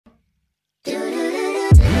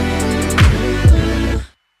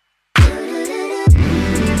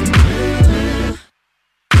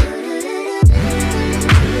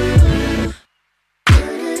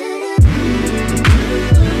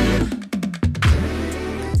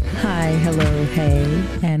hello, hey,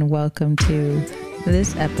 and welcome to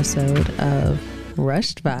this episode of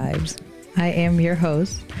Rushed Vibes. I am your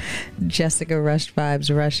host, Jessica Rushed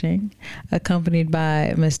Vibes Rushing, accompanied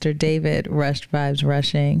by Mr. David Rushed Vibes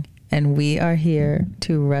Rushing, and we are here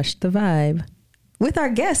to rush the vibe with our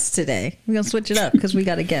guests today. We're going to switch it up because we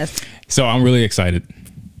got a guest. So I'm really excited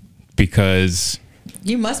because...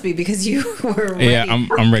 You must be because you were ready. Yeah,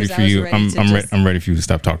 I'm ready for you. I'm ready for you to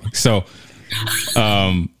stop talking. So,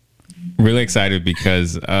 really excited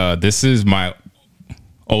because this is my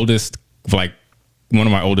oldest, like one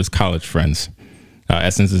of my oldest college friends.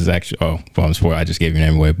 Essence is actually, I'm spoiled. I just gave your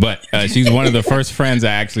name away, but she's one of the first friends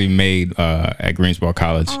I actually made at Greensboro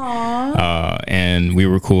College. And we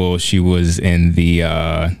were cool. She was in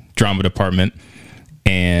the drama department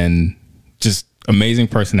and just amazing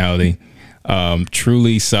personality.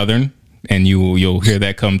 Truly Southern, and you'll hear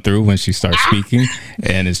that come through when she starts speaking,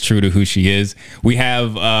 and it's true to who she is. We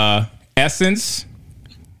have Essence,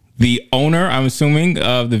 the owner, I'm assuming,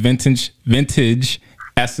 of the Vintage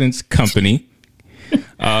Essence Company.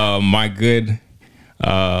 My good,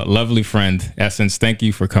 lovely friend, Essence, thank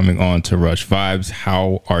you for coming on to Rush Vibes.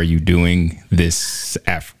 How are you doing this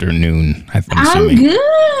afternoon? I'm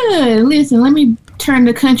good. Listen, let me turn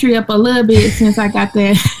the country up a little bit since I got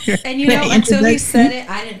that. And you know, until you said it,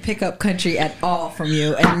 I didn't pick up country at all from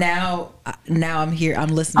you. And now I'm here. I'm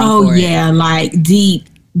listening. Oh yeah, like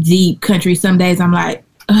deep country. Some days I'm like,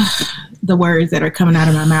 the words that are coming out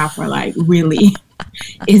of my mouth are like really.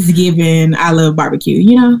 It's given. I love barbecue,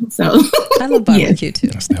 you know. So I love barbecue too.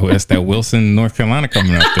 That's that Wilson, North Carolina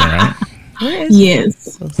coming up there, right?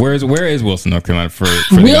 Yes. Where is Wilson, North Carolina? For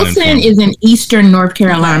Wilson is in eastern North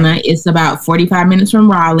Carolina. Okay. It's about 45 minutes from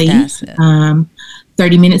Raleigh.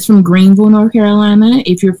 30 minutes from Greenville, North Carolina,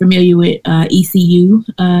 if you're familiar with ECU,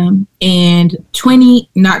 and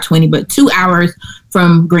 2 hours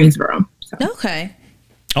from Greensboro. So. Okay.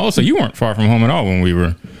 Oh, so you weren't far from home at all when we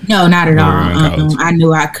were... No, not at all. I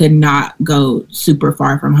knew I could not go super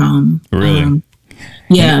far from home. Really?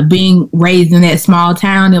 Yeah, being raised in that small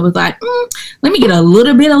town, it was like, let me get a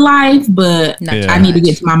little bit of life, but I need to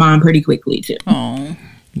get to my mom pretty quickly too. Oh,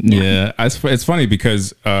 yeah. It's funny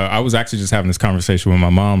because I was actually just having this conversation with my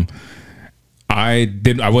mom. I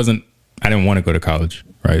didn't want to go to college,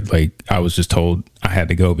 right? Like I was just told I had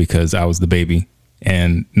to go because I was the baby,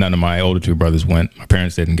 and none of my older two brothers went. My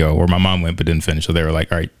parents didn't go, or my mom went but didn't finish. So they were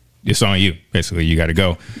like, all right, it's on you. Basically, you got to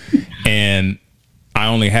go. And I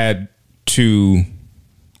only had two.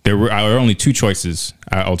 There were only two choices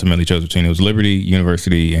I ultimately chose between. It was Liberty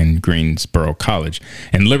University and Greensboro College.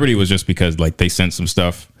 And Liberty was just because like they sent some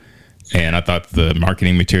stuff and I thought the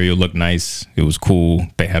marketing material looked nice. It was cool.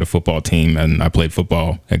 They had a football team and I played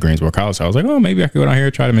football at Greensboro College. So I was like, oh, maybe I could go down here,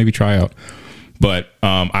 try out. But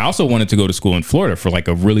I also wanted to go to school in Florida for like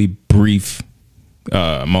a really brief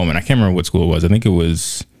moment. I can't remember what school it was. I think it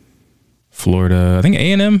was Florida. I think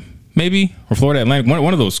A&M. Maybe, or Florida Atlantic,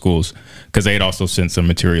 one of those schools, because they had also sent some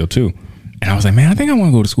material too. And I was like, man, I think I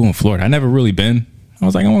want to go to school in Florida. I never really been. I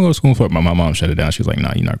was like, I want to go to school in Florida. But my mom shut it down. She was like,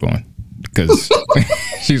 nah, you're not going. Because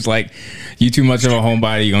she's like, you too much of a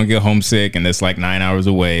homebody. You're going to get homesick. And it's like 9 hours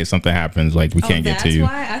away. If something happens, like we can't get to you.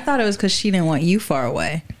 That's why? I thought it was because she didn't want you far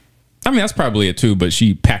away. I mean, that's probably it too. But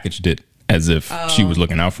she packaged it as if she was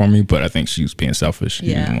looking out for me, but I think she was being selfish.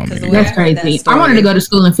 Yeah, that's crazy. I wanted to go to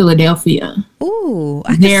school in Philadelphia. Ooh,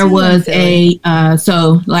 there was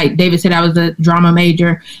so like David said, I was a drama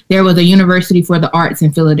major. There was a university for the arts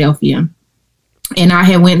in Philadelphia. And I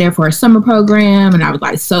had went there for a summer program and I was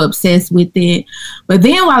like so obsessed with it. But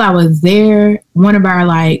then while I was there, one of our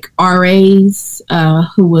like RAs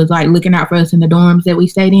who was like looking out for us in the dorms that we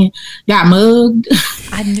stayed in got mugged.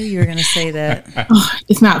 I knew you were going to say that.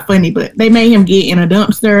 It's not funny, but they made him get in a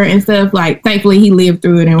dumpster and stuff. Like thankfully he lived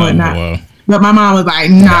through it and whatnot. Wow. But my mom was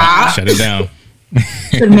like, nah. Shut it down.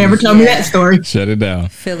 Should have never told me that story. Shut it down.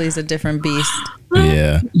 Philly's a different beast.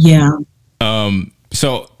 Yeah. Yeah.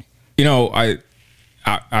 So, you know,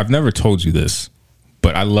 I've never told you this,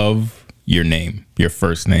 but I love your name, your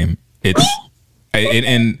first name.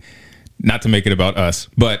 And not to make it about us,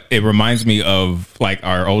 but it reminds me of like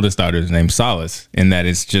our oldest daughter's name, Solace, in that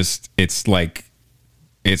it's like,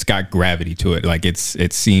 it's got gravity to it. Like it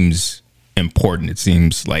seems important. It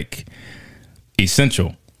seems like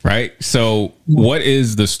essential, right? So what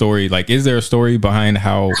is the story? Like, is there a story behind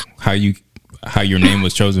how your name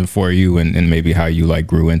was chosen for you and maybe how you like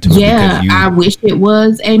grew into it? Yeah, I wish it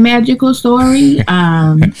was a magical story.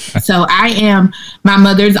 So I am my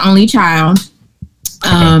mother's only child.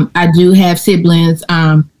 I do have siblings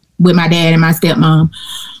with my dad and my stepmom,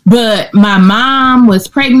 but my mom was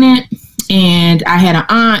pregnant and I had an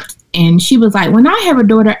aunt And she was like, when I have a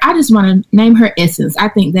daughter, I just want to name her Essence. I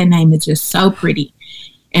think that name is just so pretty.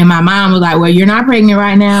 And my mom was like, well, you're not pregnant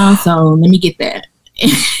right now, so let me get that.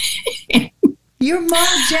 Your mom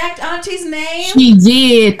jacked Auntie's name? She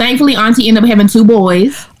did. Thankfully, Auntie ended up having 2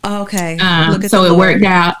 boys. Okay. So it worked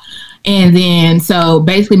out. And then, so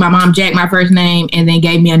basically my mom jacked my first name and then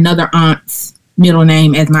gave me another aunt's middle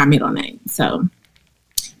name as my middle name. So,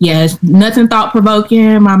 yeah, it's nothing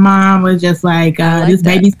thought-provoking. My mom was just like, this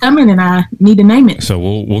baby's coming and I need to name it. So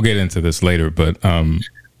we'll get into this later, but in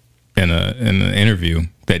an interview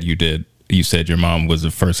that you did, you said your mom was the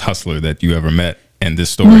first hustler that you ever met. And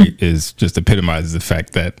this story is just epitomizes the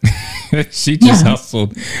fact that she just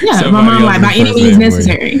hustled. Yeah, my mom like by any means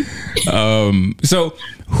necessary. So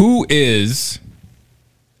who is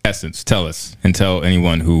Essence? Tell us and tell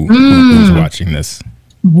anyone who's watching this.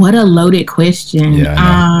 What a loaded question.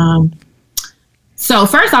 Yeah, so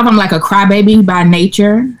first off, I'm like a crybaby by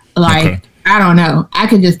nature. Like, I don't know. I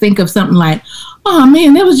could just think of something like, oh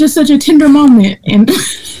man, that was just such a tender moment. And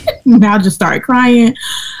I'll just start crying.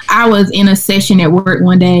 I was in a session at work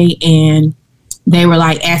one day and they were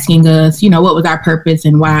like asking us, what was our purpose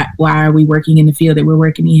and why are we working in the field that we're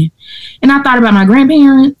working in? And I thought about my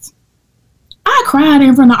grandparents. I cried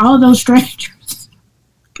in front of all of those strangers.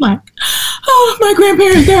 Like, oh, my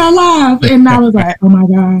grandparents, they're alive. And I was like, oh my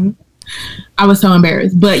God. I was so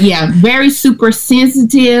embarrassed. But yeah, very super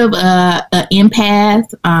sensitive,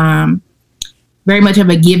 empath, very much of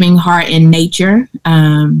a giving heart in nature.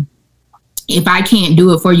 If I can't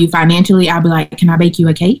do it for you financially, I'll be like, can I bake you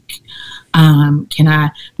a cake? Can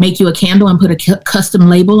I make you a candle and put a custom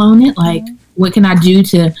label on it? Like, what can I do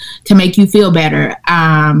to make you feel better?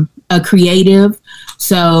 A creative.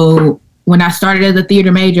 So when I started as a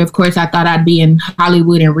theater major, of course, I thought I'd be in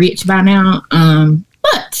Hollywood and rich by now.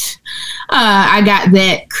 But I got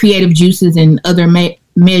that creative juices and other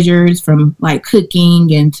measures from like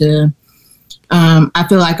cooking and to I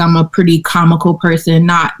feel like I'm a pretty comical person,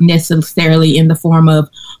 not necessarily in the form of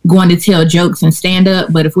going to tell jokes and stand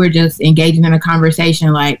up, but if we're just engaging in a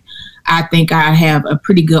conversation, like I think I have a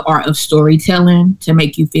pretty good art of storytelling to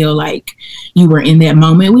make you feel like you were in that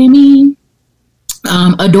moment with me.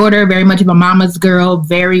 A daughter, very much of a mama's girl,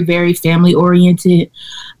 very, very family oriented.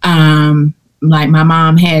 Like my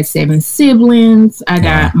mom had 7 siblings. I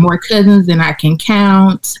got more cousins than I can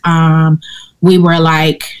count. We were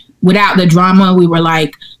like, without the drama, we were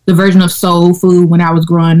like the version of soul food when I was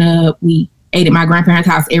growing up. We ate at my grandparents'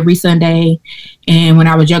 house every Sunday. And when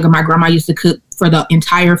I was younger, my grandma used to cook for the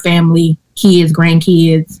entire family, kids,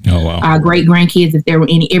 grandkids, great grandkids, if there were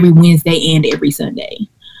any, every Wednesday and every Sunday.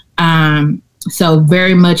 So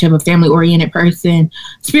very much of a family oriented person.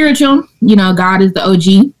 Spiritual, God is the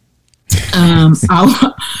OG. I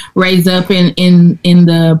was raised up in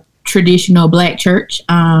the traditional Black church.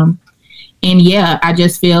 And yeah, I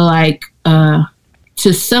just feel like,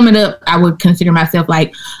 to sum it up, I would consider myself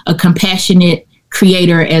like a compassionate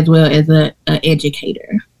creator as well as a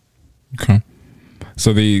educator. Okay.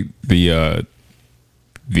 So the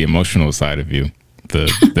emotional side of you, I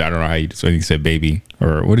don't know how you said baby,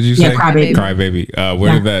 or what did you say?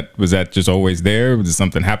 Crybaby. Was that just always there? Did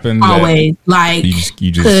something happen? Always. Like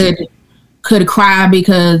you just could cry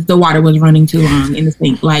because the water was running too long in the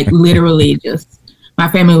sink. Like literally just. My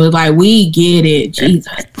family was like, we get it,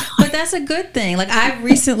 Jesus. But that's a good thing. Like, I've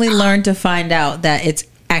recently learned to find out that it's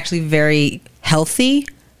actually very healthy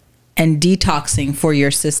and detoxing for your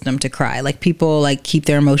system to cry. Like, people like keep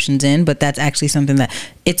their emotions in, but that's actually something that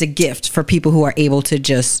it's a gift for people who are able to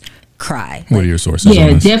just cry. What are your sources?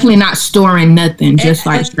 Yeah, definitely not storing nothing, just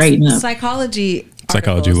like straighten up. Psychology.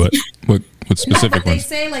 What specific They ones?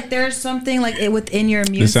 say like there's something like it within your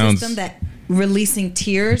immune system that releasing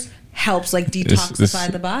tears helps like detoxify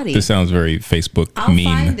the body. This sounds very Facebook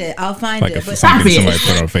meme. I'll find like it. But somebody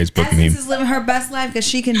put on Facebook Essence meme. is living her best life because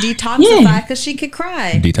she can detoxify because she could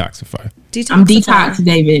cry. Detoxify. I'm detox,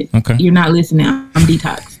 David. Okay. You're not listening. I'm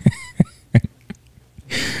detox.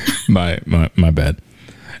 my bad.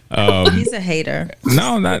 He's a hater.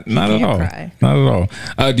 No, not at all. Cry. Not at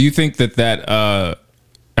all. Do you think that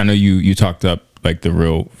I know you talked up like the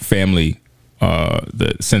real family,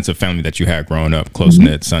 the sense of family that you had growing up, close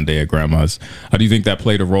knit, Sunday at grandma's. Do you think that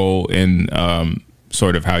played a role in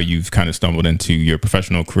sort of how you've kind of stumbled into your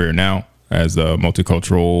professional career now as a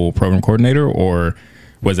multicultural program coordinator, or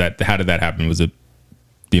how did that happen? Was it,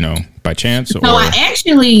 by chance? So I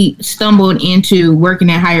actually stumbled into working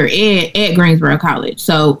at higher ed at Greensboro College.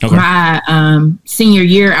 So my senior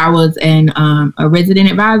year, I was a resident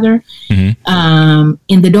advisor in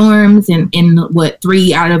the dorms, and in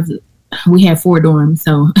we had 4 dorms.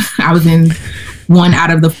 So I was in 1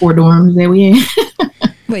 out of the 4 dorms that we had.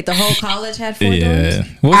 Wait, the whole college had 4 Yeah.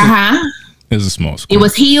 dorms? It was a small school. It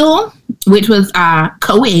was Hill, which was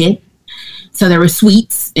co-ed. So there were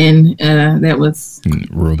suites and that was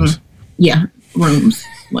rooms. Rooms.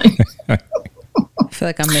 Like, I feel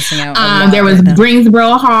like I'm missing out. there was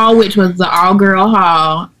Greensboro Hall, which was the all-girl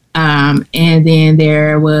hall. And then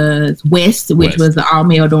there was West, which was the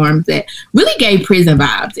all-male dorms that really gave prison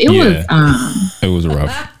vibes. It was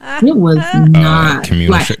rough. It was not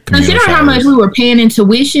considering how much we were paying in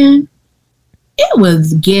tuition. It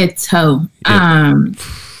was ghetto.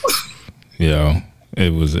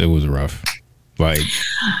 It was rough. Like,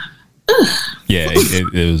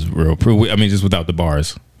 it was real. I mean, just without the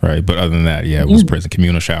bars, right? But other than that, it was prison.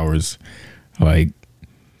 Communal showers, like.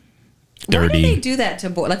 Dirty. Why do they do that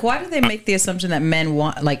to boys? Like, why do they make the assumption that men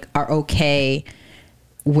are okay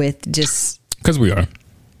with just? Because we are,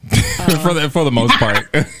 for the most part.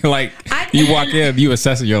 Like, you walk in, you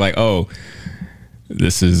assess it, you're like, oh,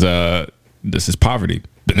 this is poverty.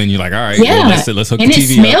 But then you're like, all right, let's hook the TV up. And it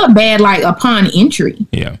smelled bad, like upon entry.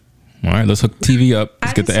 Yeah. All right, let's hook the TV up.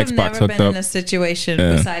 Let's get the Xbox hooked up. I've never been in a situation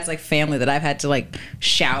besides like family that I've had to like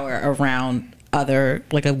shower around other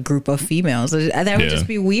like a group of females. That would just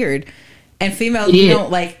be weird. And females, we don't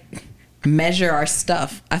like measure our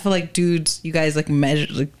stuff. I feel like dudes, you guys like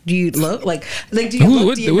measure. Like, do you look like? Do you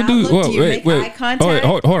look? Do you not look? Do you make eye contact?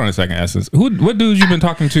 Hold on a second, Essence. What dudes you been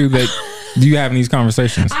talking to that do you have in these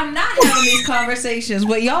conversations? I'm not having these conversations,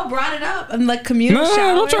 but y'all brought it up. I'm like communal showers.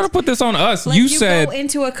 No, don't try to put this on us. Like, you said go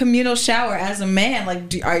into a communal shower as a man. Like,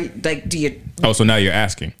 do you? Oh, so now you're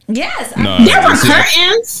asking? Yes. No, there were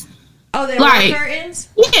curtains. Oh, there were curtains?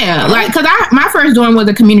 Yeah, like, because my first dorm was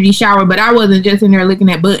a community shower, but I wasn't just in there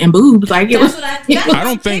looking at butt and boobs. Like, it was. I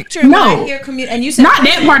don't think. No. And you said not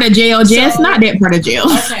that part of jail, Jess. Not that part of jail.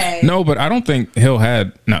 Okay. No, but I don't think Hill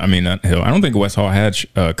had. No, I mean, not Hill. I don't think West Hall had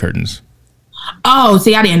curtains. Oh,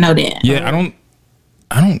 see, I didn't know that. Yeah,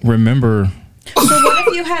 I don't remember. So what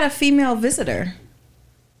if you had a female visitor?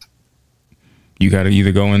 You got to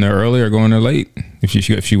either go in there early or go in there late if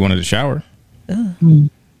she wanted to shower.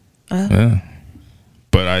 Yeah,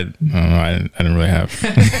 but I didn't really have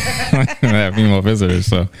female visitors,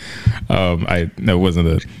 so that wasn't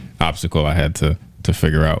an obstacle I had to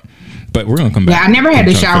figure out. But we're gonna come back. Yeah, I never had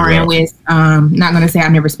to shower in West. Not gonna say I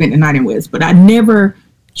never spent the night in West, but I never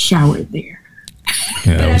showered there.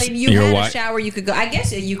 Yeah, but I mean, you had a shower. You could go. I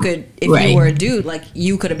guess you could, if you were a dude, like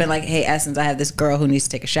you could have been like, "Hey, Essence, I have this girl who needs to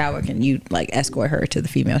take a shower. Can you like escort her to the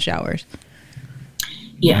female showers?"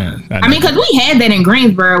 Yeah, I mean, because we had that in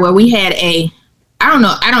Greensboro where we had I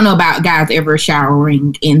don't know about guys ever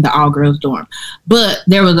showering in the all girls dorm, but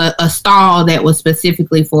there was a stall that was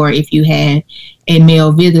specifically for if you had a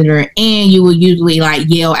male visitor, and you would usually like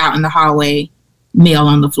yell out in the hallway, "Male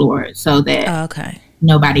on the floor," so that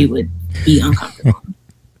nobody would be uncomfortable.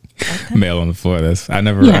 Male on the floor. I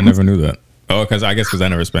never knew that. Oh, because I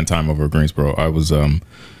never spent time over at Greensboro. I was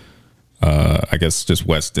I guess just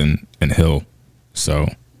West and Hill. So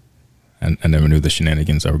I never knew the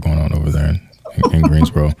shenanigans that were going on over there in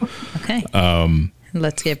Greensboro. Okay.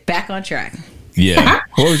 Let's get back on track. Yeah.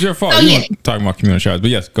 What was your fault? You weren't talking about community showers, but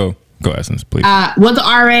yes, go Essence, please. Was an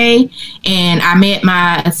RA, and I met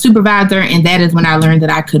my supervisor, and that is when I learned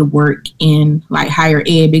that I could work in like higher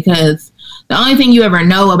ed, because the only thing you ever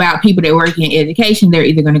know about people that work in education, they're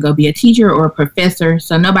either going to go be a teacher or a professor.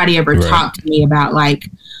 So nobody ever talked to me about like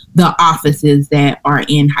the offices that are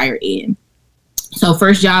in higher ed. So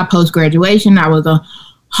first job post-graduation, I was a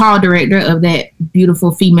hall director of that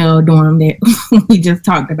beautiful female dorm that we just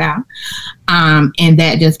talked about. And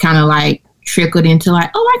that just kind of like trickled into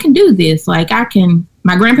like, oh, I can do this. Like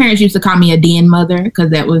my grandparents used to call me a den mother because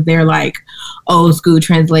that was their like old school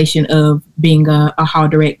translation of being a hall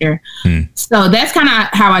director. So that's kind of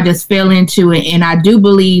how I just fell into it. And I do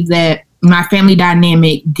believe that my family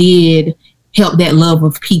dynamic did help that love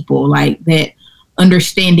of people, like that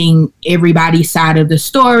understanding everybody's side of the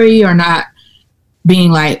story, or not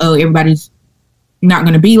being like, oh, everybody's not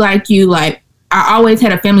going to be like you. Like I always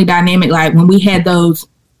had a family dynamic. Like when we had those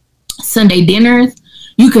Sunday dinners,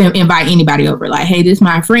 you could invite anybody over. Like, hey, this is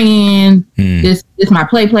my friend, this my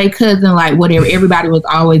play cousin, like whatever. Everybody was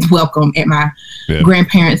always welcome at my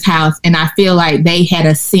grandparents' house. And I feel like they had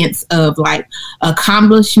a sense of like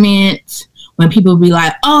accomplishment when people be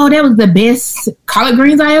like, oh, that was the best collard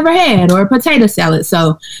greens I ever had, or a potato salad.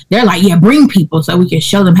 So they're like, yeah, bring people so we can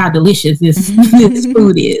show them how delicious this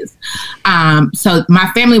food is. So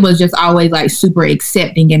my family was just always like super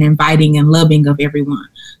accepting and inviting and loving of everyone.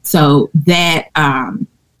 So that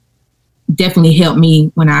definitely helped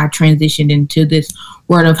me when I transitioned into this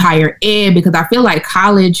world of higher ed, because I feel like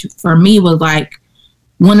college for me was like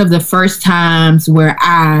one of the first times where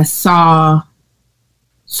I saw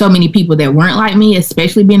so many people that weren't like me,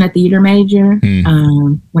 especially being a theater major.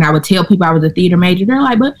 When I would tell people I was a theater major, they're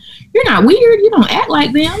like, but you're not weird. You don't act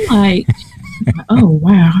like them. Like, oh,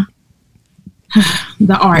 wow.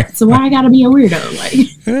 The art. So why I gotta be a weirdo?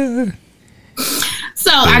 Like,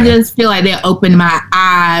 so yeah. I just feel like that opened my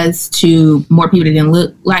eyes to more people that didn't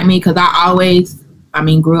look like me. Cause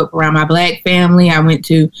I grew up around my Black family. I went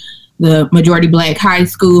to the majority Black high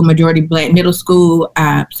school, majority Black middle school.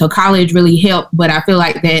 So college really helped, but I feel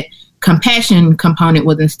like that compassion component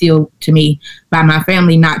was instilled to me by my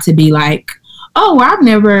family, not to be like, oh, well, I've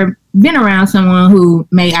never been around someone who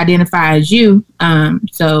may identify as you.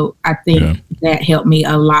 So I think that helped me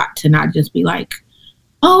a lot to not just be like,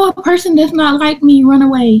 oh, a person that's not like me, run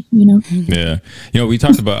away, you know? Yeah. You know, we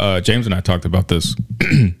talked about, James and I talked about this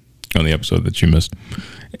on the episode that you missed.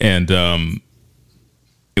 And,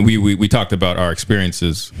 we talked about our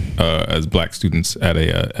experiences as Black students at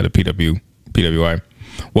a PWI.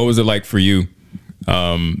 What was it like for you?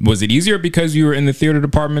 Was it easier because you were in the theater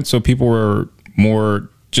department, so people were more,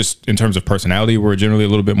 just in terms of personality, were generally a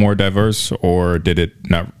little bit more diverse, or did it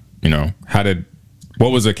not? You know, what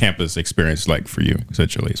was a campus experience like for you?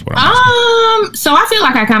 Essentially, is what I'm asking. So I feel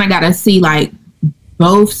like I kind of got to see like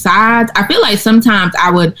both sides. I feel like sometimes I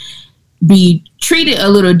would be treated a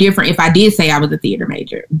little different if I did say I was a theater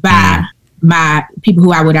major by my people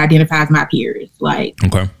who I would identify as my peers. Like,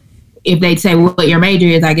 okay, if they'd say what your major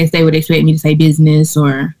is, I guess they would expect me to say business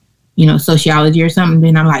or, you know, sociology or something.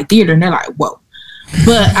 Then I'm like theater, and they're like, whoa.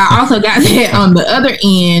 But I also got that on the other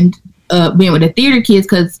end, being with the theater kids,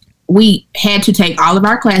 because we had to take all of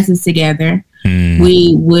our classes together.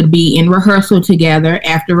 We would be in rehearsal together.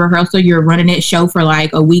 After rehearsal, you're running that show for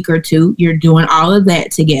like a week or two. You're doing all of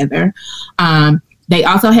that together. They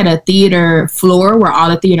also had a theater floor where all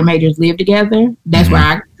the theater majors lived together. That's where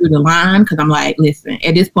I drew the line, because I'm like, listen,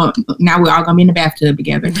 at this point, now we're all going to be in the bathtub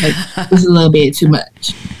together, because this is a little bit too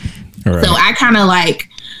much. Right. So I kind of like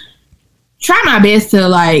try my best to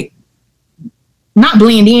like not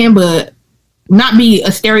blend in, but not be a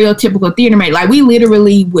stereotypical theater mate. Like, we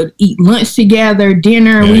literally would eat lunch together,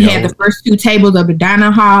 dinner. We had the first two tables of the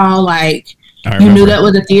dining hall. Like, you knew that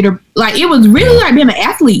was a theater. Like, it was really like being an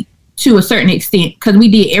athlete to a certain extent, because we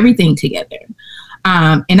did everything together.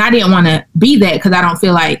 And I didn't want to be that, because I don't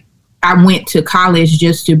feel like I went to college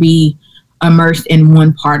just to be immersed in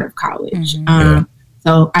one part of college.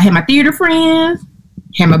 So I had my theater friends,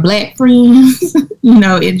 had my Black friends. You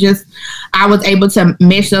know, I was able to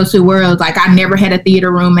mesh those two worlds. Like, I never had a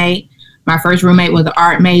theater roommate. My first roommate was an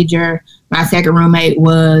art major. My second roommate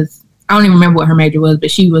was, I don't even remember what her major was,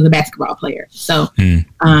 but she was a basketball player. So,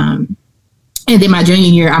 and then my junior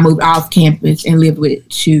year, I moved off campus and lived with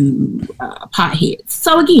two potheads.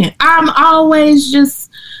 So again, I'm always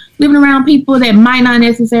just living around people that might not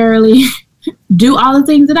necessarily do all the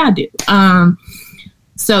things that I do.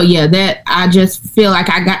 So yeah, that I just feel like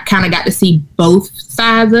I got to see both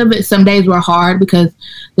sides of it. Some days were hard because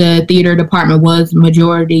the theater department was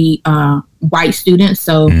majority white students.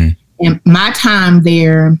 So in my time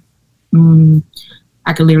there,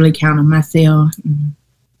 I could literally count on myself.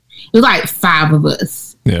 It was like 5 of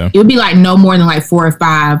us. Yeah, it would be like no more than like 4 or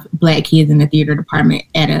 5 Black kids in the theater department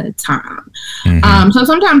at a time. So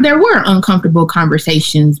sometimes there were uncomfortable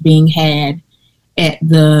conversations being had at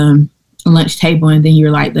the lunch table, and then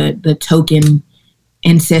you're like the token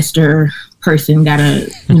ancestor person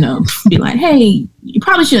gotta, you know, be like, hey, you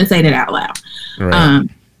probably shouldn't say that out loud. Right.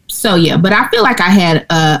 So yeah, but I feel like I had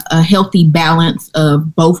a healthy balance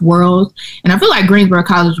of both worlds, and I feel like Greensboro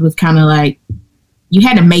College was kind of like, you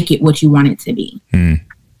had to make it what you want it to be,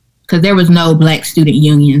 because there was no Black student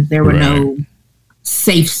unions, there were no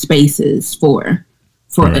safe spaces for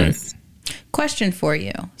us. Question for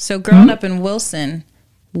you: so growing up in Wilson,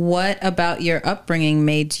 what about your upbringing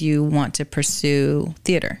made you want to pursue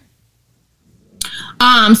theater?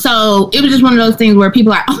 So it was just one of those things where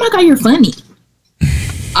people are like, oh my God, you're funny.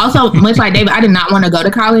 Also, much like David, I did not want to go to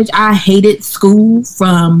college. I hated school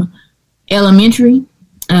from elementary.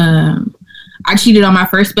 I cheated on my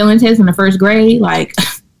first spelling test in the first grade. Like,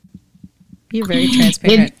 you're very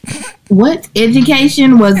transparent.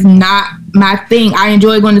 Education was not my thing. I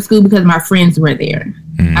enjoyed going to school because my friends were there.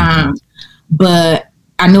 But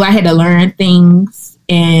I knew I had to learn things,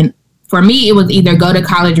 and for me, it was either go to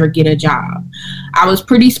college or get a job. I was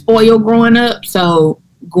pretty spoiled growing up, so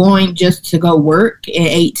going just to go work at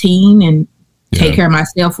 18 and take care of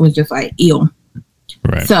myself was just like ill.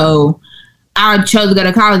 Right. So I chose to go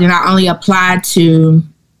to college, and I only applied to,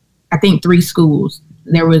 I think, 3 schools.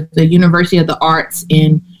 There was the University of the Arts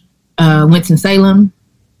in Winston-Salem.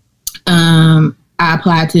 I I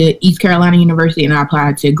applied to East Carolina University and I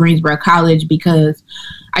applied to Greensboro College because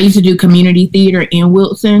I used to do community theater in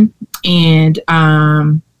Wilson, and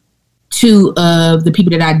two of the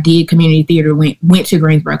people that I did community theater went to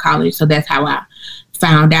Greensboro College. So that's how I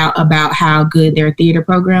found out about how good their theater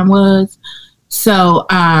program was. So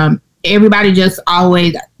everybody just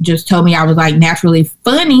always just told me I was like naturally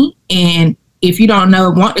funny. And if you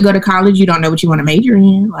want to go to college, you don't know what you want to major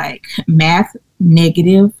in, like math,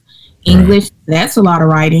 negative, English, right. That's a lot of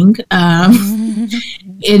writing.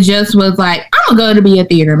 It just was like, I'm going to go to be a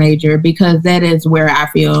theater major because that is where I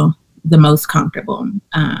feel the most comfortable.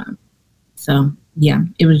 So yeah,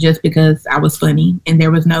 it was just because I was funny and there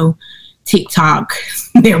was no TikTok,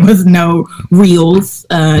 there was no reels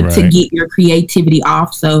right. to get your creativity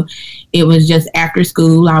off. So it was just after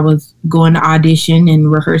school, I was going to audition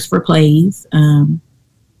and rehearse for plays. And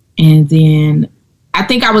then I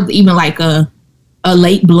think I was even like a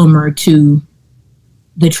late bloomer to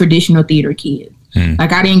the traditional theater kids.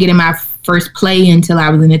 Like I didn't get in my first play until I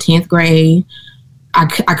was in the 10th grade. I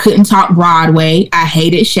couldn't talk Broadway. I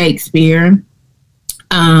hated Shakespeare.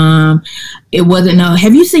 It wasn't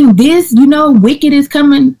have you seen this? Wicked is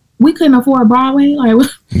coming. We couldn't afford Broadway. Like,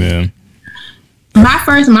 yeah. My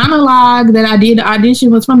first monologue that I did the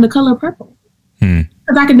audition was from The Color Purple.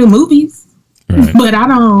 Because I can do movies, right. But I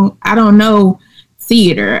don't know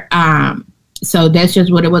theater. So that's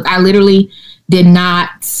just what it was. I literally I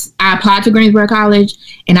applied to Greensboro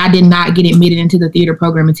College and I did not get admitted into the theater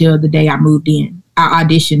program until the day I moved in. I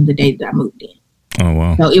auditioned the day that I moved in. Oh,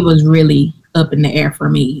 wow. So it was really up in the air for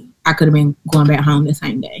me. I could have been going back home the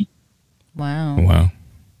same day. Wow.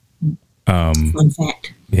 Fun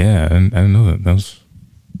fact. Yeah, I didn't know that. That was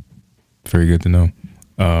very good to know.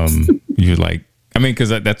 You're like, I mean, because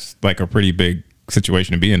that's like a pretty big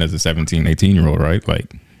situation to be in as a 17, 18-year-old, right?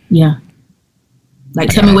 Like, yeah. Like,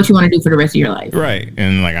 tell me what you want to do for the rest of your life. Right.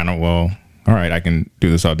 And like, all right, I can do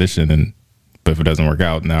this audition, but if it doesn't work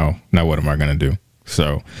out, now what am I going to do?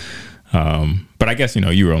 So, but I guess,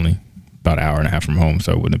 you were only about an hour and a half from home,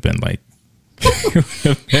 so it wouldn't have been like,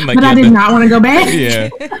 but I did not want to go back. Yeah.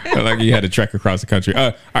 Like you had to trek across the country.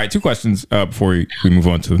 All right. 2 questions before we move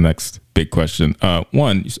on to the next big question.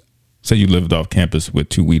 One, you said you lived off campus with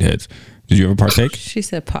 2 weed heads. Did you ever partake? She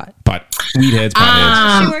said pot. Weed heads,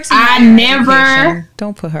 pot heads. She works in education.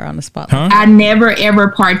 Don't put her on the spot. Huh? I never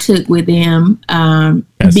ever partook with them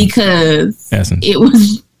because Essence. It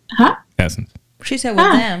was Essence. She said with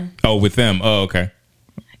them. Oh, with them. Oh, okay.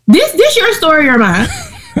 This your story or mine?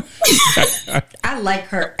 I like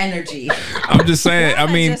her energy. I'm just saying.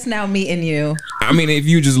 I mean, just now meeting you. I mean, if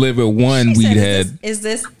you just live with one weed head, is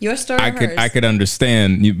this your story? I could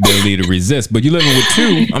understand your ability to resist, but you living with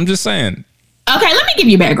 2. I'm just saying. Okay, let me give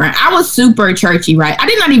you background. I was super churchy, right? I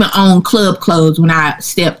did not even own club clothes when I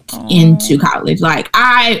stepped into college. Like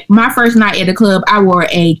my first night at the club, I wore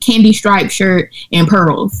a candy striped shirt and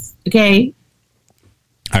pearls. Okay,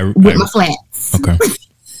 with my flats. Okay.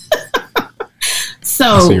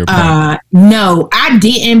 So, no, I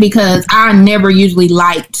didn't because I never usually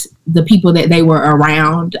liked the people that they were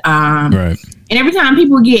around. Right. And every time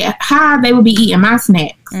people get high, they would be eating my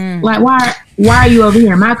snacks. Like, why are you over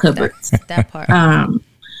here in my cupboard? That part.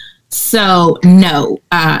 So, no.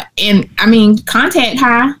 And I mean, contact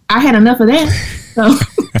high, I had enough of that. So,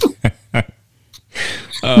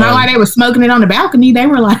 not like they were smoking it on the balcony. They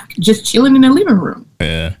were like just chilling in the living room.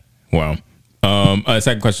 Yeah. Wow.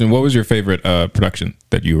 Second question. What was your favorite production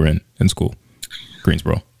that you were in school?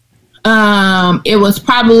 Greensboro. It was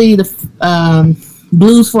probably the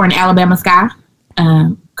Blues for an Alabama Sky,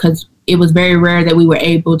 because it was very rare that we were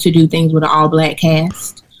able to do things with an all-black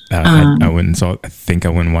cast. I went and saw. I think I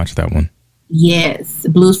went and watched that one. Yes,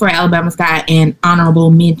 Blues for Alabama Sky, and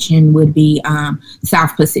honorable mention would be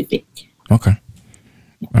South Pacific. Okay.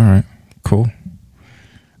 All right. Cool.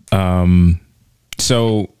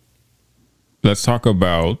 So let's talk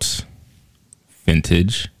about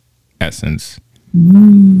Vintage Essence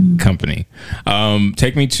Company.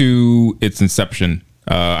 Take me to its inception.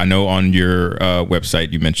 I know on your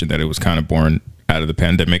website you mentioned that it was kind of born out of the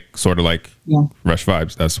pandemic, sort of like Rush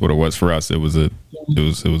Vibes. That's what it was for us. It was a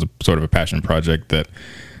sort of a passion project that,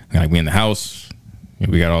 like, we in the house,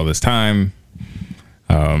 we got all this time.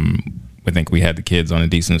 I think we had the kids on a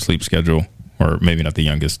decent sleep schedule, or maybe not the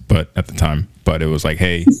youngest, but at the time. But it was like,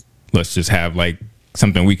 hey, let's just have like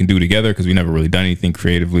something we can do together, because we never really done anything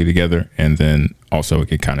creatively together. And then also it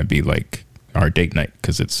could kind of be like our date night,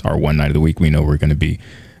 because it's our one night of the week. We know we're going to be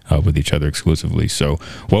with each other exclusively. So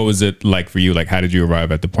what was it like for you? Like, how did you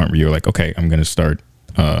arrive at the point where you were like, okay, I'm going to start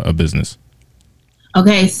a business?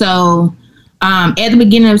 Okay, so at the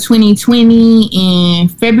beginning of 2020 in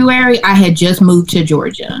February, I had just moved to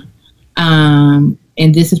Georgia.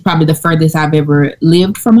 And this is probably the furthest I've ever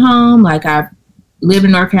lived from home. Like I've lived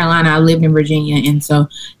in North Carolina, I lived in Virginia. And so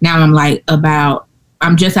now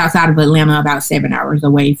I'm just outside of Atlanta, about 7 hours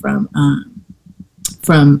away from my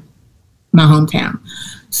hometown.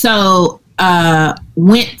 So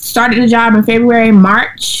started the job in February.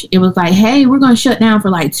 March, it was like, hey, we're going to shut down for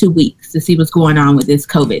like 2 weeks to see what's going on with this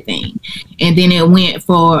COVID thing. And then it went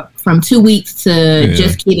from 2 weeks to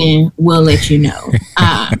just kidding, we'll let you know.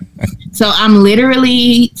 So I'm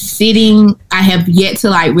literally sitting, I have yet to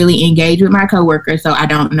like really engage with my coworkers, so I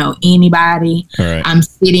don't know anybody. Right. I'm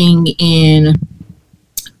sitting in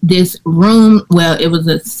this room. Well, it was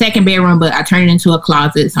a second bedroom, but I turned it into a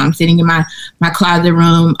closet. So I'm sitting in my closet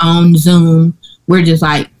room on Zoom. We're just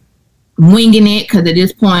like winging it because at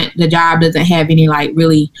this point, the job doesn't have any like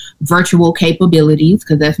really virtual capabilities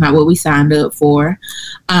because that's not what we signed up for.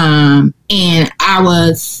 And I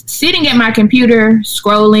was sitting at my computer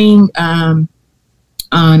scrolling on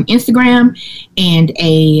Instagram, and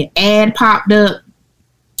a ad popped up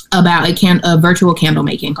about a virtual candle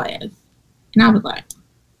making class. And I was like,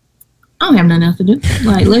 I don't have nothing else to do.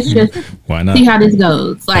 Like, let's just Why not? see how this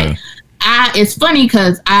goes. Like, it's funny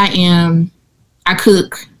because I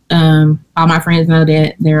cook. All my friends know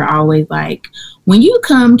that. They're always like, when you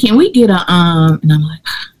come, can we get and I'm like,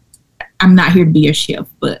 I'm not here to be a chef,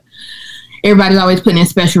 but everybody's always putting in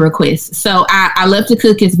special requests. So I love to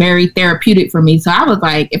cook. It's very therapeutic for me. So I was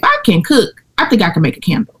like, if I can cook, I think I can make a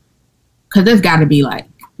candle. Because there's got to be like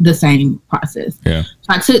the same process. Yeah. So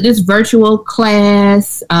I took this virtual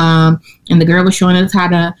class, and the girl was showing us how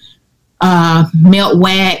to melt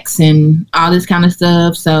wax and all this kind of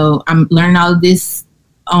stuff. So I'm learning all of this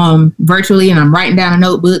virtually, and I'm writing down in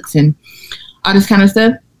notebooks and all this kind of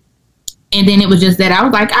stuff. And then it was just that I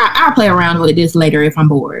was like, I'll play around with this later if I'm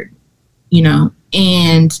bored, you know.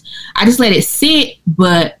 And I just let it sit,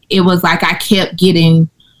 but it was like I kept getting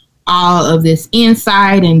all of this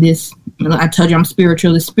insight and this, I told you I'm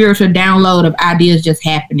spiritual, the spiritual download of ideas just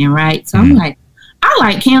happening, right? So I'm like, I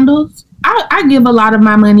like candles. I give a lot of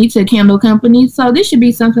my money to candle companies, so this should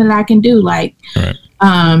be something that I can do. Like,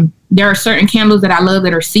 there are certain candles that I love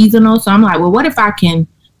that are seasonal. So I'm like, well, what if I can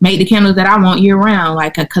make the candles that I want year round?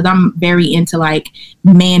 Like, because I'm very into like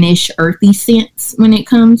mannish, earthy scents when it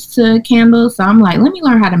comes to candles. So I'm like, let me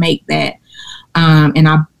learn how to make that. And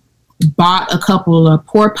I bought a couple of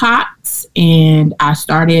pour pots, and I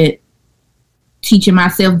started teaching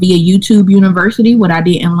myself via YouTube University what I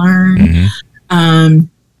didn't learn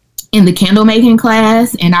in the candle making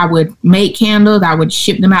class. And I would make candles. I would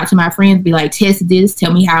ship them out to my friends, be like, test this.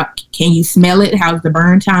 Tell me can you smell it? How's the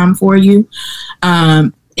burn time for you?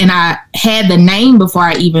 And I had the name before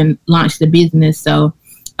I even launched the business. So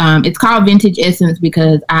it's called Vintage Essence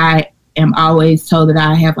because I am always told that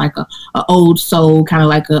I have like a old soul, kind of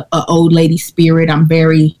like a old lady spirit.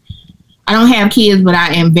 I don't have kids, but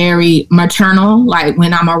I am very maternal. Like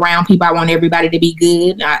when I'm around people, I want everybody to be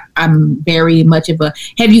good. I'm very much of a,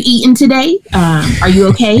 have you eaten today? Are you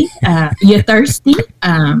okay? You're thirsty?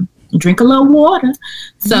 Drink a little water.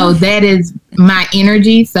 So that is my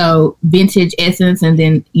energy. So Vintage Essence. And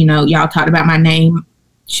then, you know, y'all talked about my name.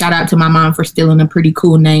 Shout out to my mom for stealing a pretty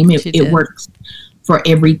cool name. It works for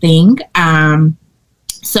everything.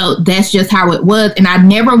 So that's just how it was. And I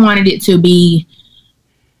never wanted it to be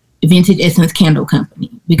Vintage Essence Candle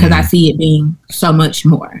Company because I see it being so much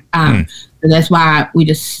more. So that's why we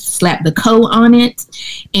just slapped the co on it.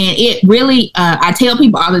 And it really, I tell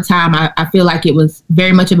people all the time, I feel like it was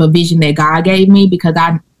very much of a vision that God gave me because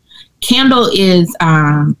candle is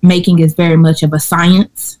making is very much of a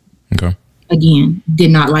science. Okay. Again,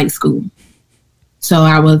 did not like school. So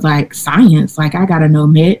I was like, science, like I got to know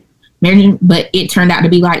but it turned out to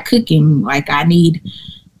be like cooking. Like I need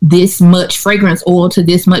this much fragrance oil to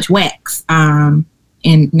this much wax. And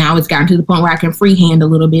now it's gotten to the point where I can freehand a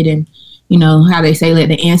little bit and, you know, how they say, let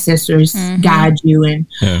the ancestors guide you and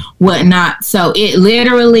whatnot. So it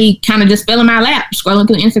literally kind of just fell in my lap scrolling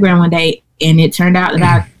through Instagram one day. And it turned out that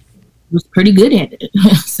I was pretty good at it.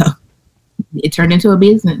 So it turned into a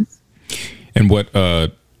business. And what are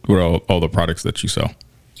all the products that you sell?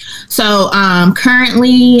 So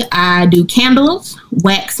currently I do candles,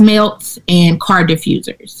 wax melts, and car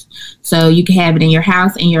diffusers. So you can have it in your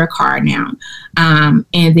house and your car now. And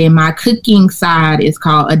then my cooking side is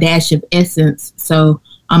called A Dash of Essence. So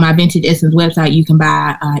on my Vintage Essence website, you can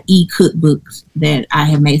buy e-cookbooks that I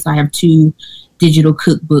have made. So I have 2 digital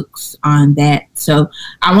cookbooks on that. So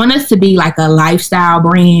I want us to be like a lifestyle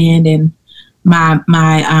brand, and my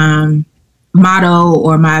motto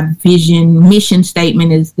or my mission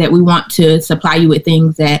statement is that we want to supply you with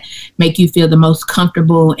things that make you feel the most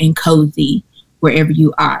comfortable and cozy wherever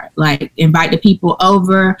you are. Like, invite the people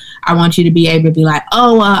over. I want you to be able to be like,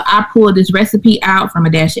 I pulled this recipe out from a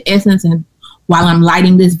dash of essence, and while I'm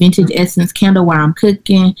lighting this vintage essence candle while I'm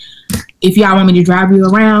cooking, if y'all want me to drive you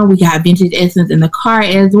around, we got vintage essence in the car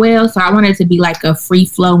as well. So I want it to be like a free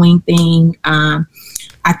flowing thing.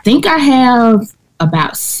 I think I have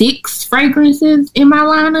about 6 fragrances in my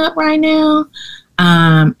lineup right now.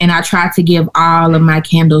 And I try to give all of my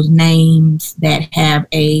candles names that have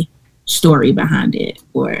a story behind it,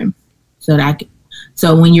 or so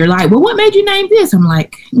when you're like, well, what made you name this? I'm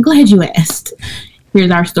like, I'm glad you asked.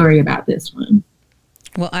 Here's our story about this one.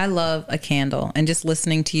 Well, I love a candle, and just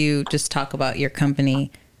listening to you just talk about your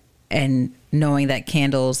company and knowing that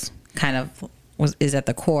candles kind of is at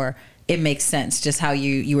the core. It makes sense just how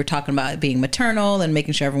you were talking about it being maternal and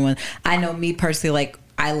making sure everyone, I know me personally, like,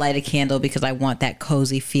 I light a candle because I want that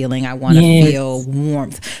cozy feeling. I want to feel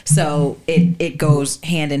warmth. So it goes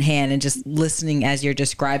hand in hand, and just listening as you're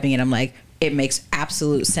describing it, I'm like, it makes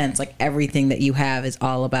absolute sense. Like, everything that you have is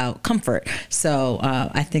all about comfort. So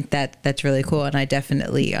I think that's really cool. And I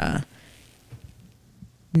definitely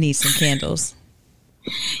need some candles.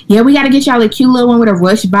 Yeah, we got to get y'all a cute little one with a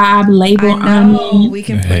Rush Vibe label on it. We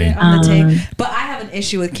can put it on the table. But I have an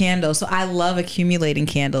issue with candles. So I love accumulating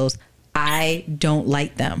candles. I don't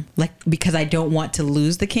light them, like, because I don't want to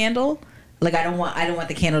lose the candle. Like, I don't want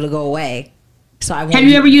the candle to go away. So I won't. Have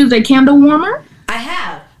you ever used a candle warmer? I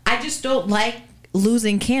have. I just don't like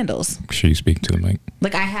losing candles. Make sure you speak to the mic.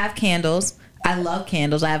 Like, I have candles. I love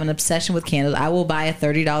candles. I have an obsession with candles. I will buy a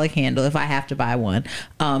 $30 candle if I have to buy one,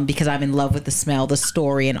 because I'm in love with the smell, the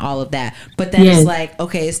story, and all of that. But then it's like,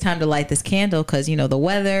 okay, it's time to light this candle because, you know, the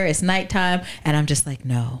weather, it's nighttime. And I'm just like,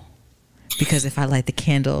 no, because if I light the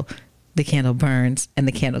candle burns and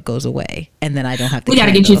the candle goes away, and then I don't have to. We got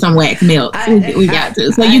to get you some wax melts. We got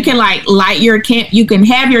to. So you can like light your you can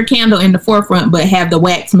have your candle in the forefront, but have the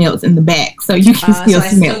wax melts in the back, so you can still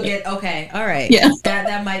smell it. Okay, all right. Yeah,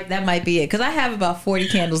 that might be it, because I have about 40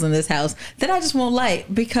 candles in this house that I just won't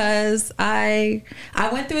light because I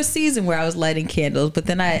went through a season where I was lighting candles, but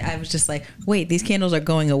then I was just like, wait, these candles are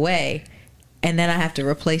going away, and then I have to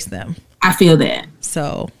replace them. I feel that.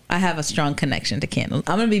 So I have a strong connection to candles.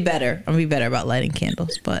 I'm gonna be better about lighting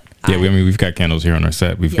candles. But we've got candles here on our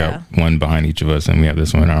set. We've got one behind each of us, and we have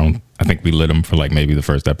this one. I think we lit them for like maybe the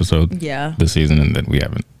first episode this season, and then we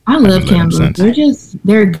haven't. I love candles.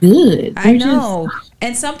 They're good. I know.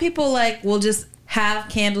 And some people will just have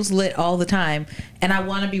candles lit all the time, and I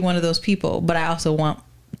want to be one of those people, but I also want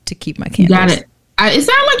to keep my candles. Got it. It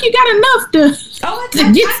sounds like you got enough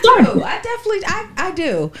to get started. I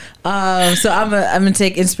do. So I'm gonna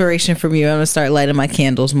take inspiration from you. I'm gonna start lighting my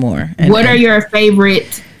candles more. What are your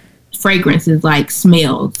favorite fragrances, like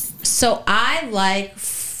smells? So I like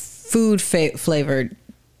food flavored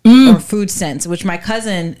or food scents, which my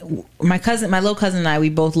little cousin and I, we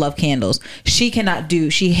both love candles. She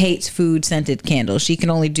hates food scented candles. She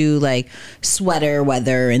can only do like sweater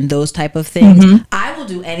weather and those type of things. Mm-hmm. I will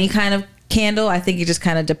do any kind of candle. I think it just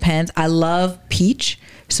kind of depends. I love peach,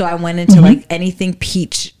 so I went into like anything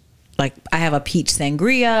peach. Like, I have a peach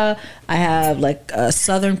sangria, I have like a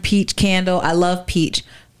southern peach candle. I love peach.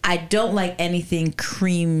 I don't like anything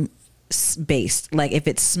cream based. Like, if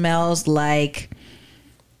it smells like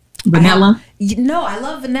vanilla. I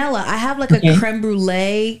love vanilla. I have like a creme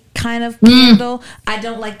brulee kind of candle. I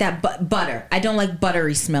don't like that butter. I don't like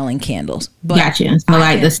buttery smelling candles. But gotcha. So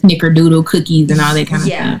like the snickerdoodle cookies and all that kind of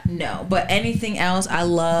stuff. Yeah, no. But anything else, I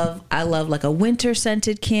love like a winter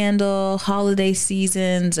scented candle, holiday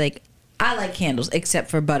seasons. Like, I like candles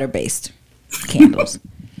except for butter based candles.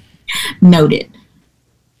 Noted.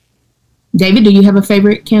 David, do you have a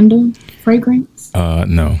favorite candle fragrance?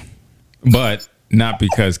 No, but not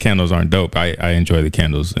because candles aren't dope. I enjoy the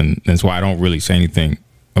candles, and that's why I don't really say anything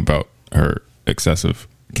about her excessive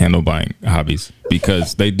candle buying hobbies,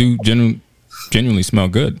 because they do genuinely smell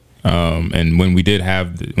good. And when she did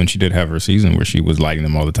have her season where she was lighting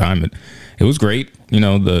them all the time, it was great. You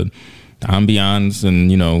know, the ambiance, and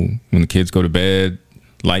you know, when the kids go to bed,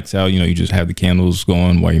 lights out, you know, you just have the candles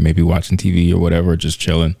going while you may be watching TV or whatever, just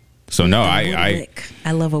chilling. So no, I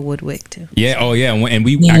love a wood wick too. Yeah. Oh yeah. And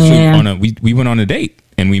we actually we went on a date,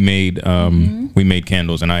 and we made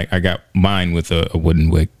candles, and I got mine with a wooden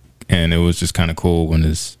wick, and it was just kind of cool when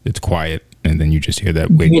it's quiet, and then you just hear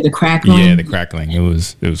that wick. You hear the crackling. Yeah, the crackling. It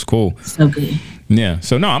was cool. So good. Yeah.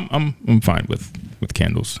 So no, I'm fine with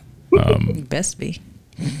candles. Best be.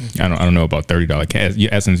 I don't know about $30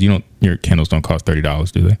 Essence. Your candles don't cost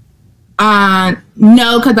 $30, do they?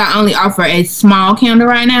 No, because I only offer a small candle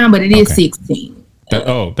right now, but it is $16.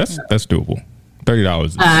 That's doable.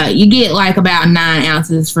 $30. You get like about 9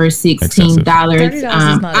 ounces for $16. $30 is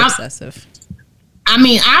not excessive. I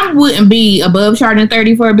mean, I wouldn't be above charging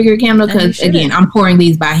 $30 for a bigger candle because, again, I'm pouring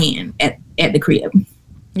these by hand at the crib.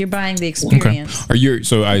 You're buying the experience. Okay.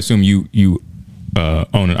 So I assume you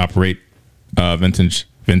own and operate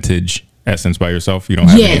vintage essence by yourself. You don't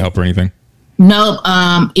have any help or anything. Nope.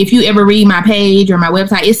 If you ever read my page or my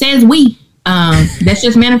website, it says we. That's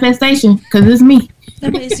just manifestation because it's me.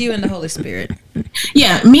 That means you and the Holy Spirit.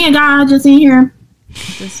 Yeah, me and God just in here.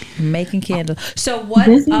 Just making candles. So what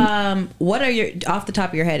are your, off the top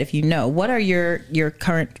of your head, if you know, what are your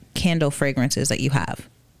current candle fragrances that you have?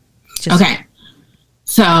 Okay.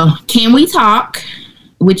 So Can We Talk,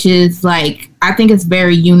 which is like, I think it's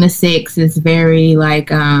very unisex. It's very like,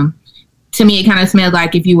 to me, it kind of smells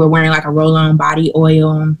like if you were wearing like a roll-on body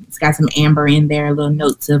oil. It's got some amber in there, little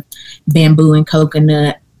notes of bamboo and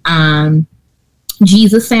coconut.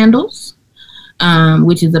 Jesus Sandals,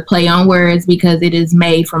 which is a play on words because it is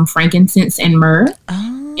made from frankincense and myrrh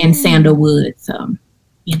and sandalwood. So,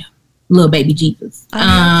 little baby Jesus.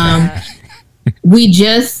 We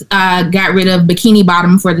just got rid of Bikini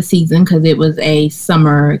Bottom for the season because it was a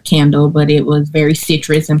summer candle, but it was very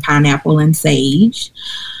citrus and pineapple and sage.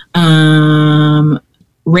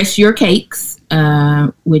 Rest Your Cakes,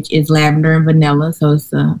 which is lavender and vanilla. So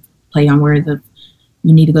it's a play on words of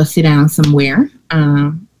you need to go sit down somewhere.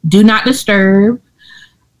 Do Not Disturb,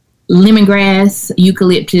 lemongrass,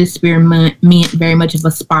 eucalyptus, spearmint, very much of a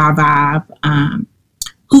spa vibe.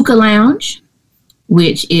 Hookah Lounge,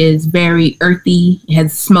 which is very earthy. It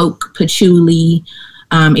has smoke, patchouli.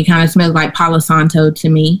 It kind of smells like Palo Santo to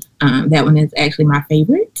me. That one is actually my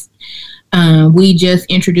favorite. We just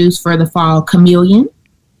introduced for the fall Chameleon.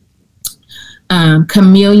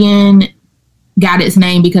 Chameleon got its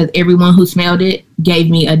name because everyone who smelled it gave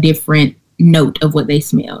me a different note of what they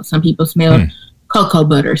smelled. Some people smelled cocoa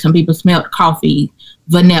butter. Some people smelled coffee,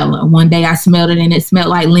 vanilla. One day I smelled it and it smelled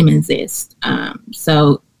like lemon zest.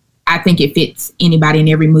 So I think it fits anybody in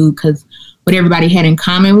every mood because what everybody had in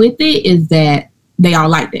common with it is that they all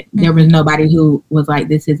liked it. There was nobody who was like,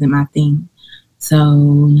 this isn't my thing. So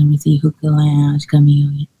let me see, Hookah Lounge,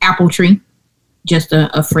 Chameleon, Apple Tree, just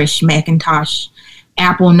a fresh Macintosh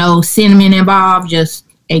apple, no cinnamon involved, just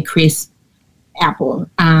a crisp apple.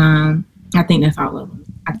 I think that's all of them.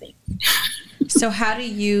 I think. So how do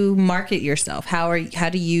you market yourself? How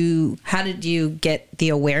did you get the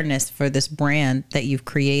awareness for this brand that you've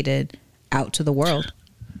created out to the world?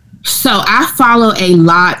 So I follow a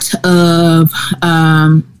lot of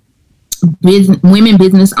women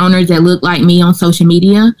business owners that look like me on social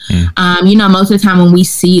media. Most of the time when we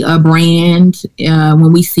see a brand,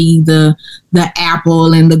 when we see the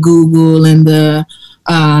Apple and the Google and the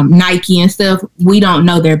Nike and stuff, we don't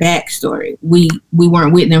know their backstory. We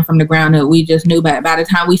weren't with them from the ground up. We just knew by the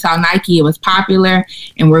time we saw Nike, it was popular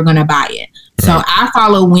and we're going to buy it. Right. So I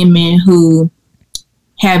follow women who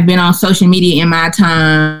have been on social media in my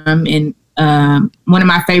time, and one of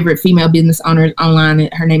my favorite female business owners online,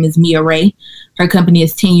 her name is Mia Ray. Her company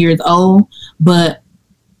is 10 years old, but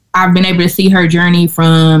I've been able to see her journey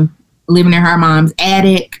from living in her mom's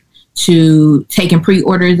attic to taking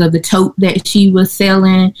pre-orders of the tote that she was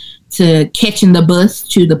selling to catching the bus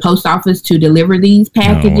to the post office to deliver these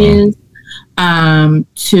packages,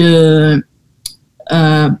 to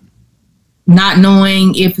not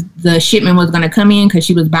knowing if the shipment was going to come in because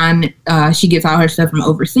she was buying, she gets all her stuff from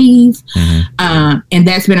overseas. And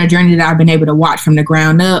that's been a journey that I've been able to watch from the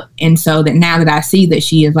ground up. And so that now that I see that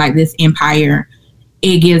she is like this empire,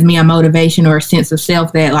 it gives me a motivation or a sense of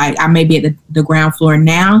self that like I may be at the ground floor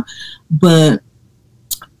now, but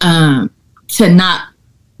to not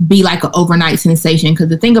be like an overnight sensation. Because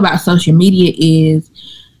the thing about social media is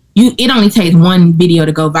it only takes one video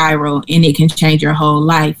to go viral and it can change your whole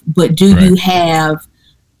life. But do you have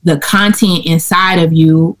the content inside of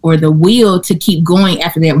you or the will to keep going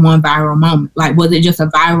after that one viral moment? Like, was it just a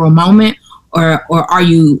viral moment or are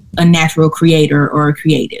you a natural creator or a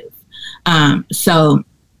creative? So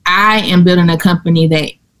I am building a company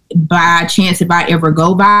that by chance, if I ever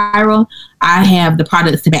go viral, I have the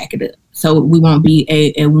products to back it up. So we won't be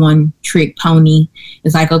a one trick pony.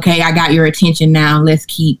 It's like, okay, I got your attention now. Let's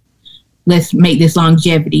make this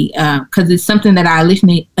longevity. Cause it's something that I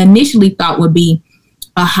initially thought would be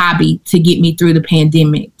a hobby to get me through the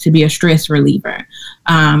pandemic, to be a stress reliever,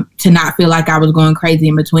 to not feel like I was going crazy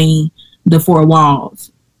in between the four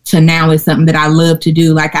walls, to now it's something that I love to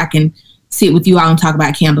do. Like I can sit with you all and talk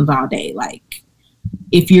about candles all day. Like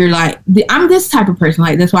if you're like, I'm this type of person,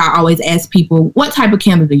 like that's why I always ask people, what type of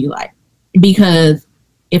candle do you like? because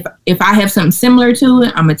if I have something similar to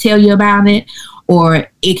it, I'm gonna tell you about it, or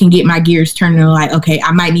it can get my gears turning like, okay,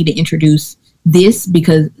 I might need to introduce this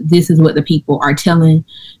because this is what the people are telling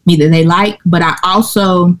me that they like. But I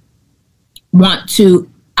also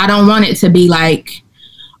I don't want it to be like,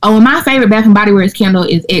 oh, well, my favorite Bath and Body Works candle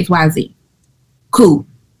is XYZ. Cool.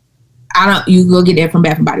 You go get that from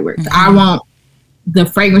Bath and Body Works. I want the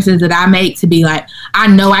fragrances that I make to be like, I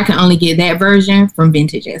know I can only get that version from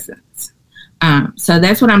Vintage Essence. So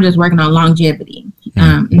that's what I'm just working on, longevity.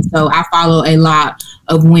 And so I follow a lot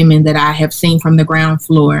of women that I have seen from the ground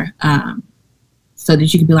floor, so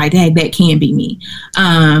that you can be like, hey, that can be me.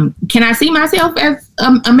 Can I see myself as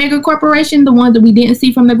a mega corporation, the one that we didn't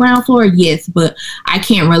see from the ground floor? Yes, but I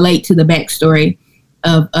can't relate to the backstory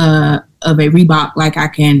of a Reebok like I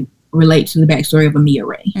can relate to the backstory of a Mia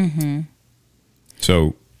Ray. Mm-hmm.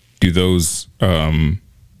 So do those,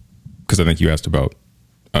 because I think you asked about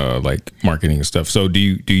like marketing and stuff. So do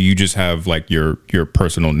you just have like your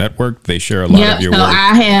personal network? They share a lot of your work?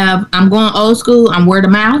 I'm going old school. I'm word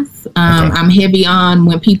of mouth. I'm heavy on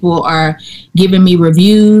when people are giving me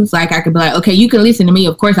reviews. Like I could be like, okay, you can listen to me.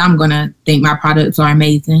 Of course, I'm going to think my products are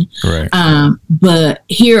amazing. Right. But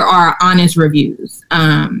here are honest reviews.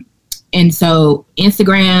 And so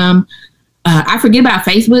Instagram, I forget about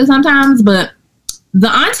Facebook sometimes, but the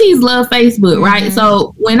aunties love Facebook, right? Mm-hmm.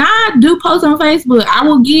 So when I do post on Facebook, I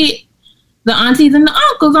will get the aunties and the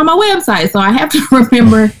uncles on my website. So I have to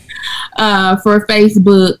remember for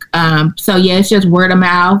Facebook. So yeah, it's just word of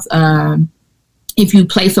mouth. If you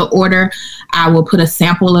place an order, I will put a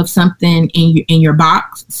sample of something in your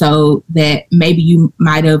box so that maybe you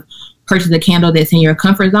might have purchased a candle that's in your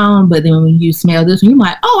comfort zone, but then when you smell this one, you're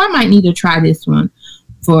like, oh, I might need to try this one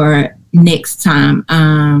for next time.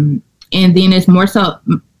 And then it's more so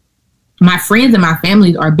my friends and my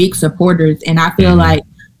family are big supporters. And I feel like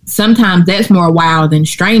sometimes that's more wild than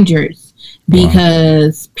strangers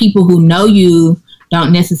because people who know you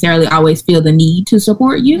don't necessarily always feel the need to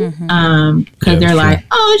support you. Because they're like,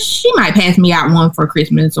 oh, she might pass me out one for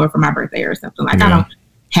Christmas or for my birthday or something. Like I don't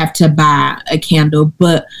have to buy a candle,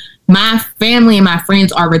 but my family and my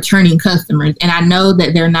friends are returning customers. And I know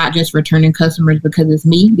that they're not just returning customers because it's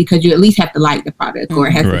me, because you at least have to like the product or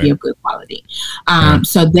it has to be of good quality.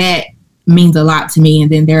 So that means a lot to me. And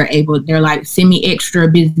then they're like, send me extra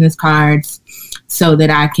business cards so that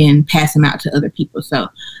I can pass them out to other people. So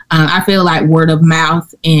I feel like word of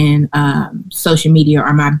mouth and social media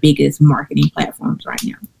are my biggest marketing platforms right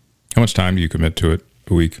now. How much time do you commit to it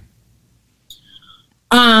a week?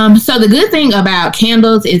 So the good thing about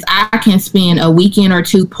candles is I can spend a weekend or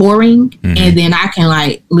two pouring and then I can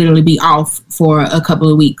like literally be off for a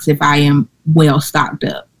couple of weeks if I am well stocked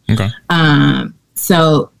up. Okay.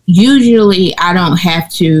 So usually I don't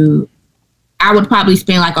have to, I would probably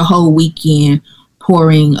spend like a whole weekend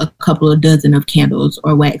pouring a couple of dozen of candles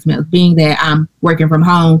or wax melts. Being that I'm working from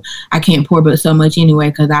home, I can't pour but so much anyway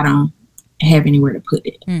because I don't have anywhere to put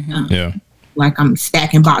it. Like I'm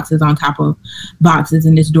stacking boxes on top of boxes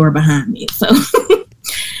in this door behind me. So,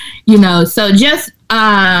 so just,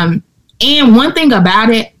 and one thing about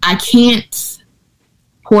it, I can't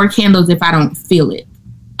pour candles if I don't feel it.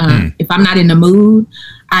 If I'm not in the mood,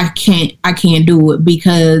 I can't do it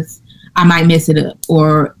because I might mess it up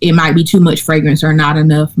or it might be too much fragrance or not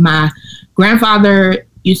enough. My grandfather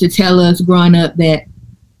used to tell us growing up that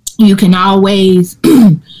you can always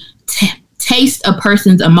taste a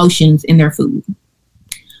person's emotions in their food.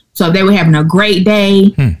 So if they were having a great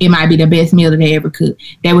day, it might be the best meal that they ever cooked.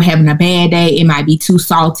 They were having a bad day, it might be too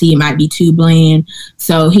salty, it might be too bland.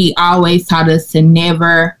 So he always taught us to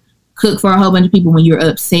never cook for a whole bunch of people when you're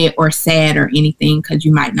upset or sad or anything, because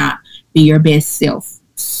you might not be your best self.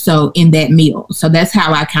 So in that meal. So that's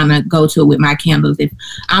how I kind of go to it with my candles. If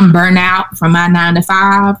I'm burnt out from my 9 to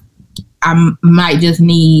 5, I might just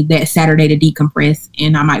need that Saturday to decompress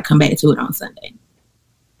and I might come back to it on Sunday.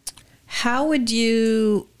 How would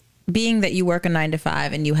you, being that you work a 9 to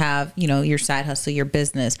 5 and you have, your side hustle, your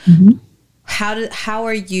business, how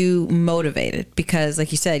are you motivated? Because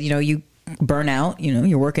like you said, you burn out,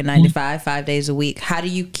 you're working 9 to 5 days a week. How do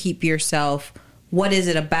you keep yourself, what is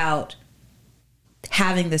it about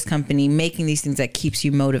having this company, making these things that keeps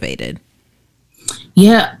you motivated?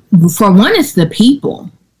 Yeah. For one, it's the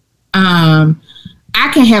people. I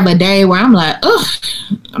can have a day where I'm like, oh,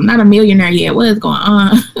 I'm not a millionaire yet. What is going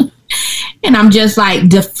on? And I'm just like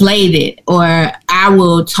deflated. Or I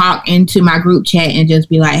will talk into my group chat and just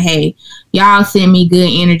be like, hey, y'all send me good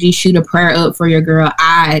energy. Shoot a prayer up for your girl.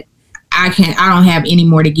 I don't have any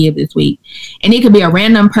more to give this week. And it could be a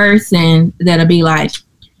random person that'll be like,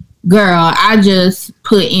 girl, I just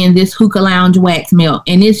put in this hookah lounge wax melt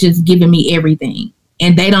and it's just giving me everything.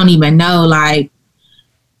 And they don't even know, like,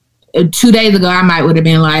 2 days ago, I might would have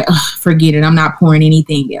been like, forget it. I'm not pouring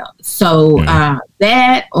anything else. So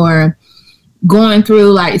that, or going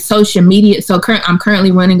through like social media. So I'm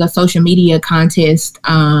currently running a social media contest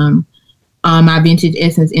on my Vintage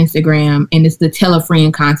Essence Instagram. And it's the Tell a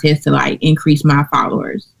Friend contest to like increase my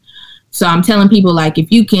followers. So I'm telling people, like,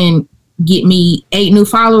 if you can get me 8 new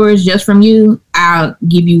followers just from you, I'll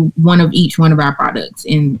give you one of each one of our products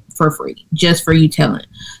for free, just for you telling.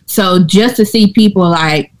 So just to see people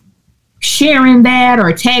like sharing that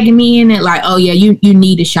or tagging me in it, like, oh yeah, you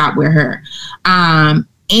need to shop with her.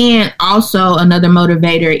 And also another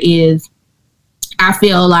motivator is, I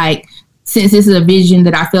feel like since this is a vision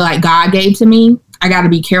that I feel like God gave to me, I got to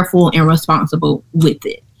be careful and responsible with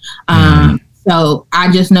it. So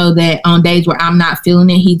I just know that on days where I'm not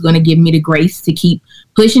feeling it, he's going to give me the grace to keep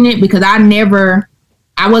pushing it, because I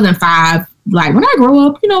wasn't 5. Like, when I grow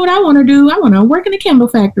up, you know what I want to do? I want to work in a candle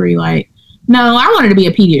factory. Like, no, I wanted to be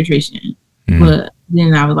a pediatrician. But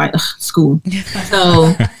then I was like, school.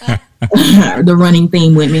 So the running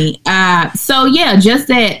theme with me. So yeah, just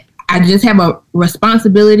that I just have a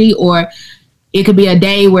responsibility, or it could be a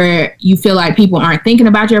day where you feel like people aren't thinking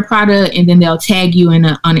about your product, and then they'll tag you on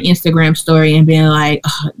an Instagram story and being like,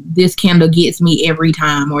 this candle gets me every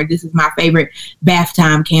time, or this is my favorite bath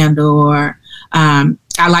time candle, or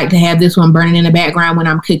I like to have this one burning in the background when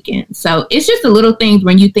I'm cooking. So it's just the little things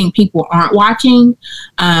when you think people aren't watching,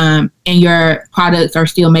 and your products are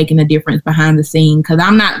still making a difference behind the scene. Because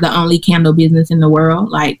I'm not the only candle business in the world.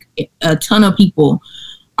 Like, a ton of people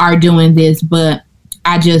are doing this, but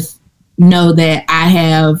I just know that I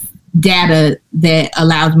have data that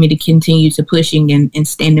allows me to continue to pushing and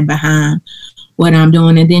standing behind what I'm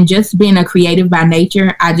doing. And then just being a creative by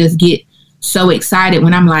nature, I just get so excited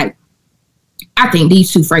when I'm like, I think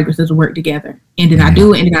these 2 fragrances work together. And then I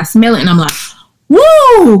do it, and then I smell it, and I'm like,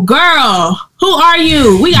 woo, girl, who are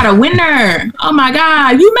you? We got a winner. Oh my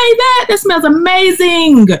God, you made that? That smells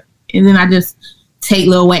amazing. And then I just take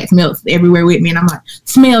little wax melts everywhere with me, and I'm like,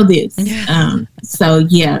 smell this. So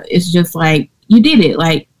yeah, it's just like, you did it.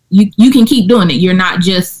 Like, you can keep doing it. You're not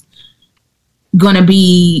just gonna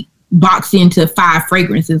be boxed into 5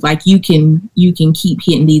 fragrances. Like, you can keep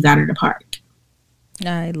hitting these out of the park.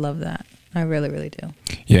 I love that. I really, really do.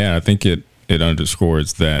 Yeah, I think it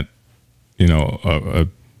underscores that, you know, a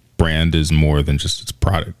brand is more than just its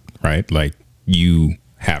product, right? Like, you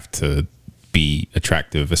have to be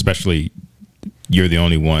attractive, especially you're the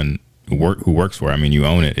only one who works for it. I mean, you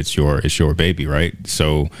own it. It's your baby, right?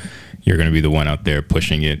 So you're going to be the one out there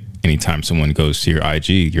pushing it. Anytime someone goes to your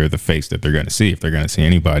IG, you're the face that they're going to see, if they're going to see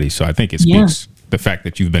anybody. So I think it speaks the fact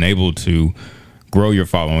that you've been able to grow your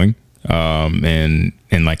following.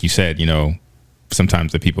 And like you said, you know,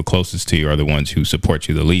 sometimes the people closest to you are the ones who support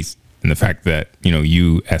you the least. And the fact that, you know,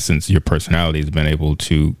 your personality has been able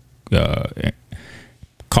to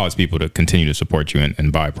cause people to continue to support you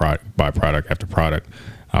and buy product after product.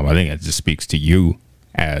 I think it just speaks to you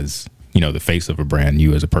as, you know, the face of a brand,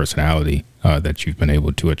 you as a personality, that you've been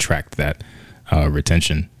able to attract that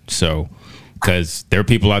retention. So, because there are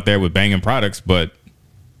people out there with banging products, but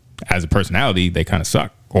as a personality, they kind of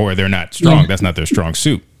suck, or they're not strong. That's not their strong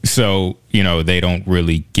suit. So, you know, they don't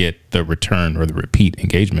really get the return or the repeat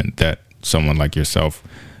engagement that someone like yourself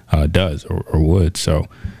does or would. So,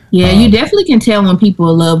 yeah, you definitely can tell when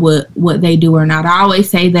people love what they do or not. I always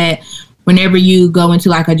say that whenever you go into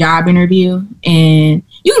like a job interview, and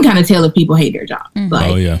you can kind of tell if people hate their job.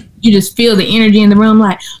 Like, you just feel the energy in the room.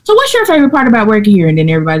 Like, so what's your favorite part about working here? And then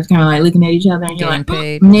everybody's kind of like looking at each other, and you're like,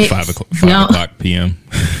 paid. 5 o'clock p.m.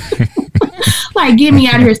 Like, get me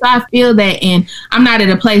out of here. So I feel that, and I'm not at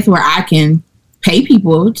a place where I can pay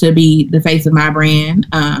people to be the face of my brand.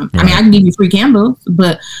 I mean, I can give you free candles,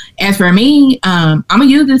 but as for me, I'm gonna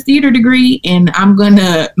use this theater degree, and I'm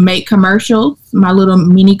gonna make commercials, my little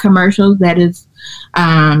mini commercials. That is,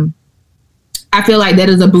 I feel like that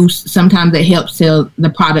is a boost. Sometimes it helps sell the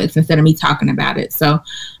products instead of me talking about it. So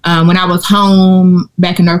when I was home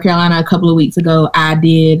back in North Carolina a couple of weeks ago, I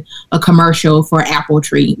did a commercial for Apple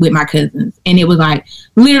Tree with my cousins. And it was like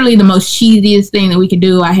literally the most cheesiest thing that we could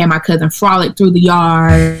do. I had my cousin frolic through the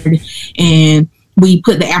yard, and we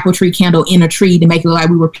put the apple tree candle in a tree to make it look like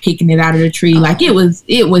we were picking it out of the tree. Like, it was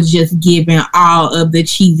just giving all of the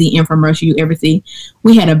cheesy infomercial you ever see.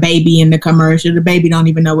 We had a baby in the commercial. The baby don't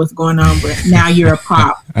even know what's going on, but now you're a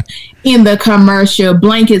prop in the commercial,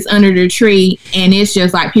 blankets under the tree. And it's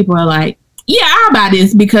just like, people are like, yeah, I'll buy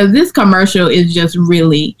this, because this commercial is just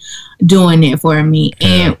really, doing it for me.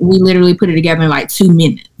 And we literally put it together in like 2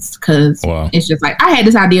 minutes because it's just like, I had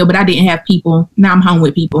this idea, but I didn't have people. Now I'm home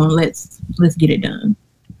with people and let's get it done.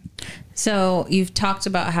 So you've talked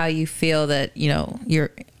about how you feel that, you know,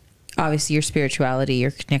 obviously your spirituality,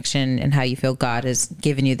 your connection, and how you feel God has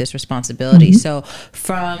given you this responsibility. Mm-hmm. So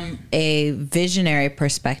from a visionary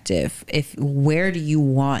perspective, where do you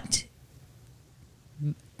want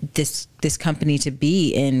this company to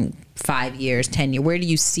be in 5 years, 10 years? Where do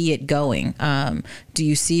you see it going? Do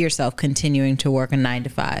you see yourself continuing to work a 9 to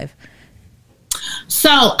 5?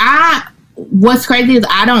 So what's crazy is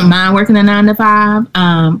I don't mind working a 9 to 5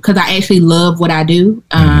 because I actually love what I do.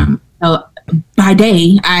 So by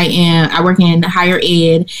day, I work in higher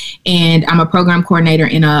ed, and I'm a program coordinator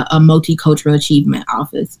in a multicultural achievement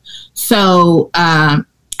office. So I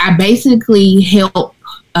basically help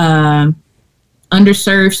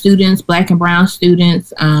underserved students, Black and brown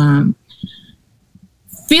students,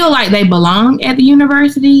 feel like they belong at the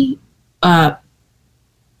university.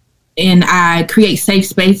 And I create safe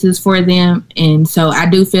spaces for them. And so I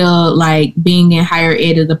do feel like being in higher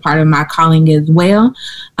ed is a part of my calling as well.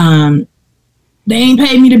 They ain't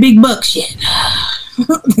paid me the big bucks yet.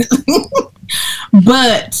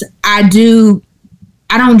 But I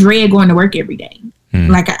don't dread going to work every day.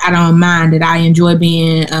 Like I don't mind it. I enjoy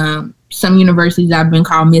being, some universities I've been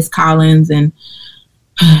called Miss Collins, and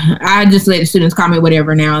I just let the students call me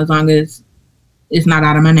whatever now, as long as it's not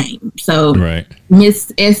out of my name. So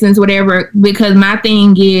Miss Essence, whatever, because my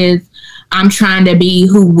thing is I'm trying to be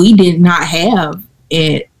who we did not have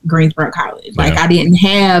at Greensboro College. Like I didn't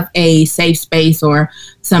have a safe space or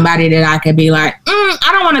somebody that I could be like, I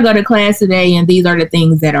don't want to go to class today, and these are the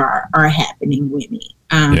things that are happening with me.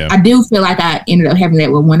 I do feel like I ended up having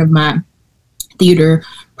that with one of my theater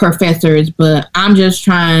professors, but I'm just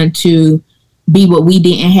trying to be what we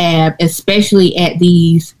didn't have, especially at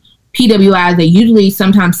these PWIs that usually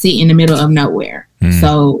sometimes sit in the middle of nowhere.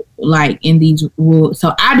 So like in these rules,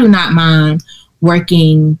 so I do not mind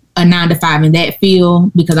working a 9 to 5 in that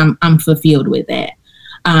field because I'm fulfilled with that.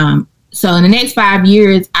 So in the next 5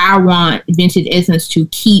 years, I want Vintage Essence to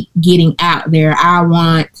keep getting out there. I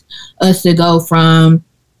want us to go from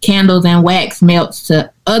candles and wax melts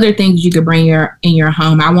to other things you could bring in your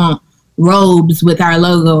home. I want robes with our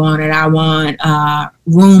logo on it. I want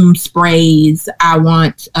room sprays. I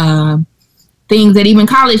want things that even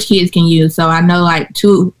college kids can use. So I know like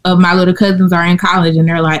 2 of my little cousins are in college, and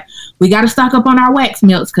they're like, we got to stock up on our wax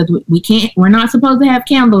melts because we're not supposed to have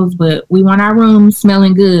candles, but we want our room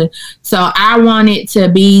smelling good. So I want it to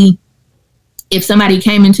be, if somebody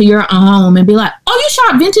came into your home and be like, oh, you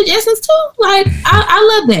shop Vintage Essence too? Like,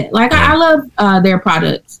 I love that. Like, I love their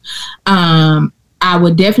products. I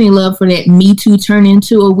would definitely love for that Me Too turn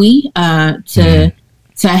into a we, to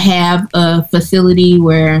have a facility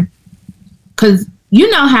where, because you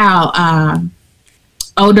know how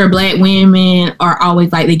older Black women are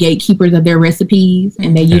always like the gatekeepers of their recipes,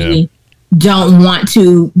 and they usually don't want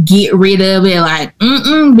to get rid of it. Like,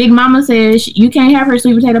 Big Mama says you can't have her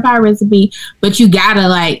sweet potato pie recipe, but you gotta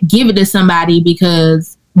like give it to somebody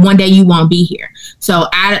because one day you won't be here. So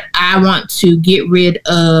I want to get rid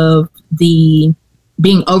of the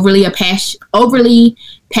being overly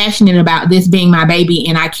passionate about this being my baby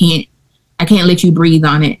and I can't let you breathe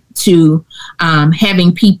on it, to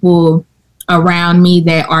having people around me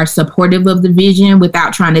that are supportive of the vision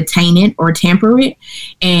without trying to taint it or temper it.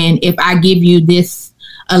 And if I give you this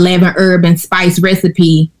 11 herb and spice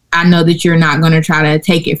recipe, I know that you're not going to try to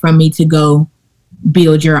take it from me to go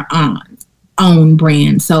build your own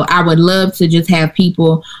brand. So I would love to just have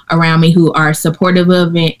people around me who are supportive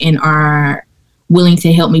of it and are willing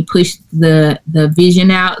to help me push the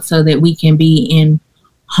vision out so that we can be in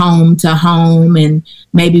home to home and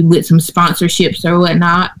maybe with some sponsorships or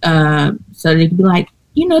whatnot. So they could be like,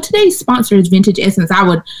 you know, today's sponsor is Vintage Essence. I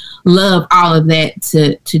would love all of that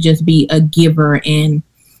to just be a giver and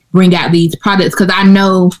bring out these products, because I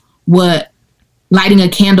know what lighting a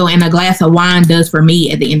candle and a glass of wine does for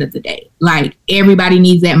me at the end of the day. Like, everybody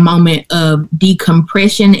needs that moment of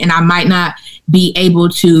decompression, and I might not be able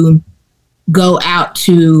to go out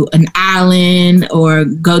to an island or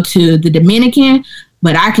go to the Dominican,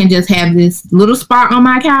 but I can just have this little spot on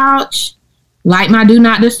my couch, light my do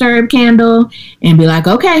not disturb candle, and be like,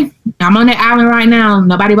 okay, I'm on the island right now.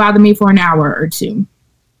 Nobody bother me for an hour or 2.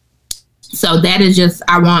 So that is just,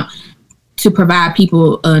 I want to provide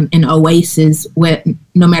people an oasis where,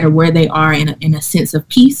 no matter where they are, in a sense of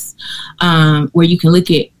peace, where you can look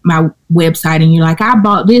at my website and you're like, I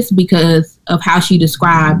bought this because of how she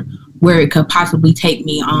described where it could possibly take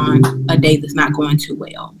me on a day that's not going too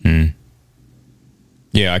well.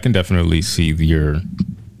 Yeah, I can definitely see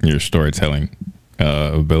your storytelling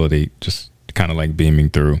ability just kind of like beaming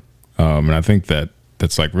through. And I think that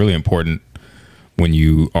that's like really important when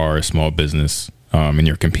you are a small business and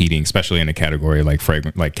you're competing, especially in a category like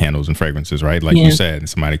like candles and fragrances, right? Like you said,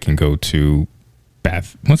 somebody can go to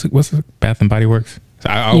what's it, Bath and Body Works?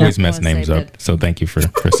 I always mess names up, so thank you for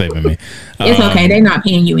saving me. It's okay. They're not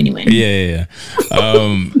paying you anyway. Yeah.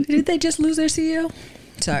 Did they just lose their CEO?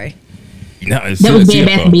 Sorry. No, that was Bed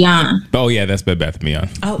Bath & Beyond. Oh yeah, that's Bed Bath & Beyond.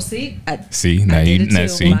 Oh, see, now see,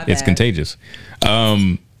 it's contagious.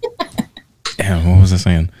 Damn, what was I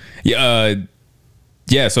saying?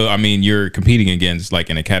 Yeah. So I mean, you're competing against like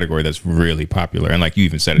in a category that's really popular, and like you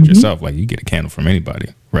even said it yourself, like you get a candle from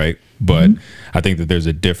anybody, right? But I think that there's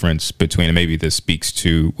a difference between, and maybe this speaks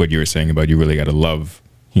to what you were saying about you really got to love,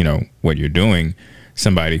 what you're doing.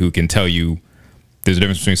 Somebody who can tell you, there's a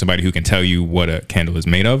difference between somebody who can tell you what a candle is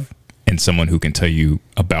made of and someone who can tell you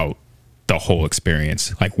about the whole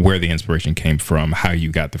experience, like where the inspiration came from, how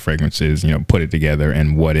you got the fragrances, put it together,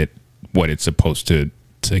 and what it's supposed to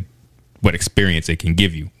what experience it can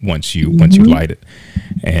give you once you light it.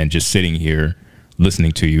 And just sitting here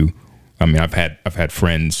listening to you, I mean, I've had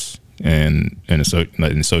friends and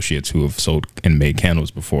associates who have sold and made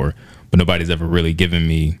candles before, but nobody's ever really given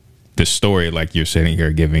me the story like you're sitting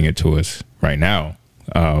here giving it to us right now.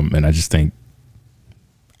 And I just think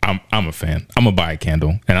I'm a fan. I'm gonna buy a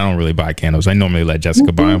candle, and I don't really buy candles. I normally let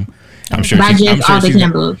Jessica buy them. I'm sure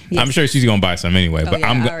she's gonna buy some anyway. But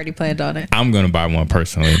I already planned on it. I'm gonna buy one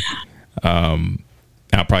personally. I'll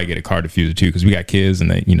probably get a car diffuser too, because we got kids, and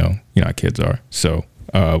they, you know how kids are. So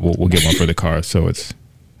we'll get one for the car, so it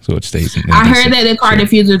stays. I heard that the car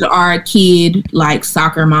diffusers are kid like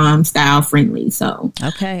soccer mom style friendly. So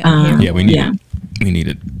okay, we need it. We need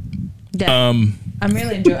it. Yeah. I'm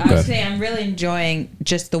really enjoying. I would say I'm really enjoying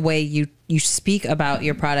just the way you speak about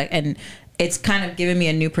your product, and it's kind of given me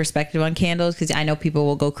a new perspective on candles, because I know people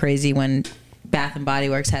will go crazy when Bath and Body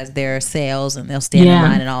Works has their sales and they'll stand in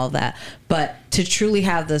line and all of that. But to truly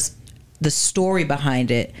have the story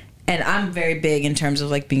behind it, and I'm very big in terms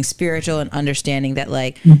of like being spiritual and understanding that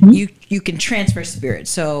like you can transfer spirit.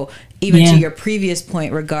 So even to your previous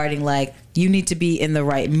point regarding like you need to be in the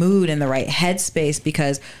right mood and the right headspace,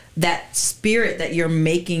 because that spirit that you're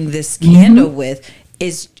making this candle with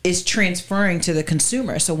is transferring to the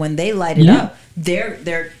consumer. So when they light it up,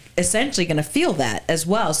 they're essentially going to feel that as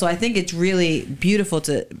well. So I think it's really beautiful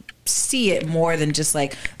to see it more than just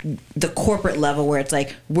like the corporate level, where it's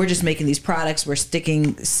like we're just making these products, we're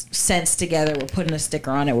sticking scents together, we're putting a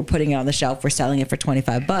sticker on it, we're putting it on the shelf, we're selling it for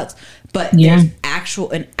 $25. But there's an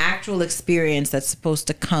actual experience that's supposed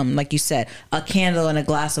to come, like you said, a candle and a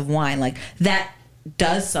glass of wine, like that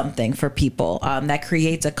does something for people, that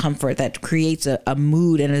creates a comfort, that creates a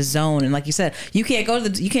mood and a zone. And like you said, you can't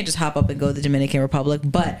just hop up and go to the Dominican Republic,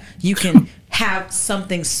 but you can have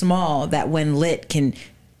something small that when lit can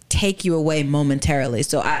take you away momentarily.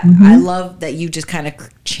 So I love that you just kind of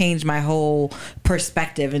changed my whole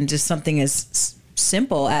perspective and just something as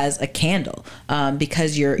simple as a candle,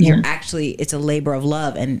 because you're actually, it's a labor of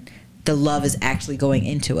love, and the love is actually going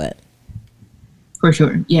into it. For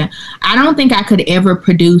sure. Yeah. I don't think I could ever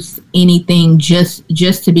produce anything just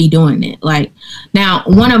to be doing it. Like, now,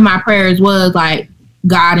 one of my prayers was like,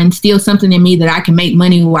 God, instill something in me that I can make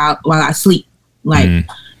money while I sleep. Like,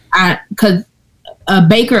 cause a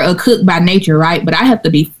baker, a cook by nature, right? But I have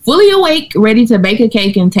to be fully awake, ready to bake a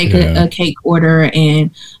cake and take a cake order.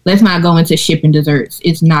 And let's not go into shipping desserts.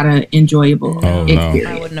 It's not an enjoyable experience.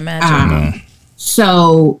 I wouldn't imagine.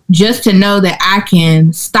 So just to know that I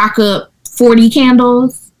can stock up 40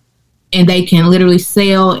 candles and they can literally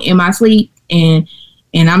sell in my sleep, and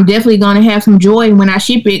I'm definitely going to have some joy when I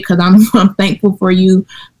ship it, because I'm thankful for you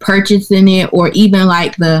purchasing it, or even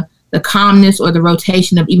like the calmness or the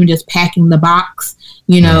rotation of even just packing the box,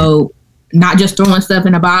 not just throwing stuff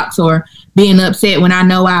in a box, or being upset when I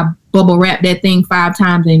know I bubble wrapped that thing 5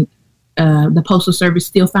 times and the postal service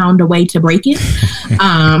still found a way to break it.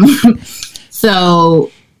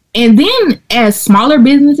 And then as smaller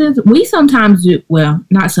businesses, we sometimes do, well,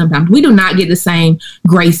 not sometimes, we do not get the same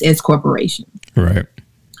grace as corporations. Right.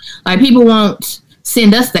 Like, people won't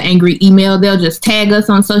send us the angry email. They'll just tag us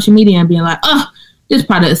on social media and be like, oh, this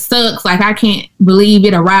product sucks. Like, I can't believe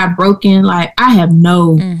it arrived broken. Like, I have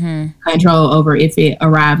no control over if it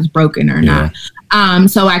arrives broken or not.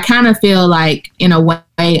 So I kind of feel like, in a way,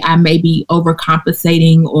 I may be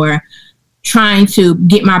overcompensating or trying to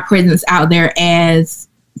get my presence out there as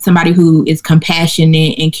somebody who is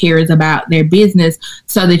compassionate and cares about their business,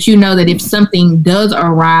 so that that if something does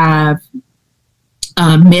arrive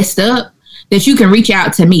messed up, that you can reach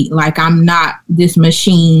out to me. Like, I'm not this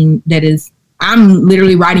machine that is I'm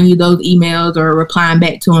literally writing you those emails or replying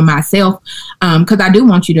back to them myself, because I do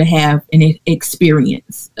want you to have an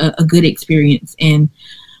experience, a good experience. And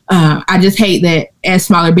I just hate that as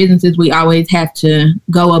smaller businesses, we always have to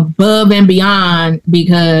go above and beyond,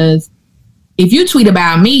 because if you tweet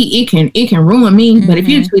about me, it can ruin me. Mm-hmm. But if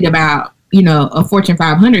you tweet about, a Fortune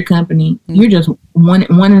 500 company, mm-hmm. you're just one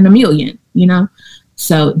in a million,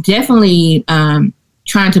 So definitely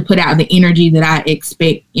trying to put out the energy that I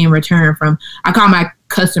expect in return from, I call my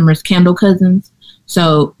customers candle cousins.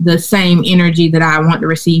 So the same energy that I want to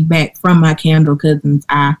receive back from my candle cousins,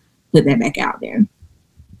 I put that back out there.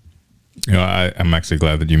 I'm actually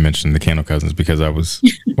glad that you mentioned the candle cousins, because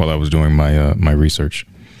while I was doing my research,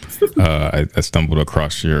 I stumbled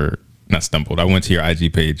across I went to your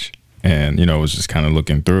IG page, and, was just kind of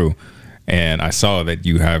looking through, and I saw that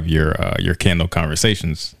you have your candle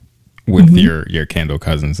conversations with mm-hmm. your candle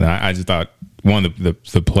cousins. And I just thought, one,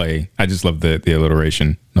 the play, I just love the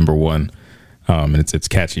alliteration, number one. And it's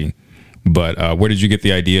catchy, but where did you get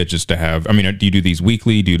the idea just to have, do you do these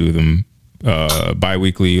weekly? Do you do them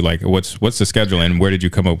bi-weekly? Like what's the schedule, and where did you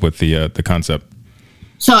come up with the concept?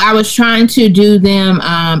 So I was trying to do them.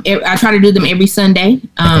 I try to do them every Sunday.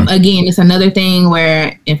 Okay. Again, it's another thing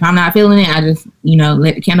where if I'm not feeling it, I just,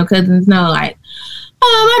 let the candle cousins know, like,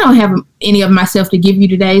 I don't have any of myself to give you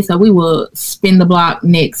today, so we will spin the block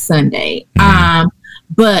next Sunday. Mm-hmm.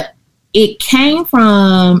 But it came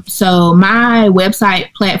from, so my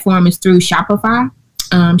website platform is through Shopify.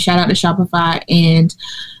 Shout out to Shopify. And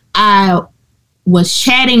I was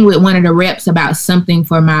chatting with one of the reps about something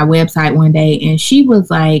for my website one day, and she was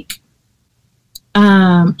like,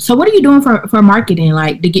 so what are you doing for marketing,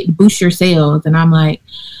 like to boost your sales? And I'm like,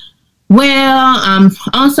 well,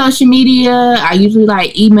 on social media, I usually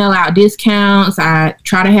like email out discounts. I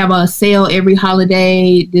try to have a sale every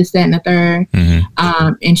holiday, this, that, and the third.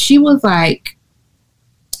 Mm-hmm. And she was like,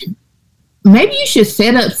 maybe you should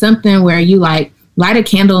set up something where you like light a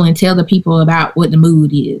candle and tell the people about what the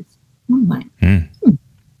mood is. I'm like,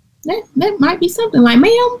 that might be something. Like,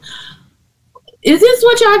 ma'am, is this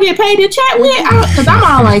what y'all get paid to chat with? Because I'm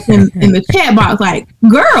all like in the chat box, like,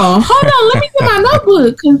 girl, hold on, let me get my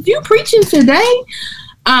notebook, because you preaching today.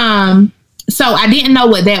 So I didn't know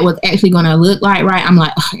what that was actually going to look like, right? I'm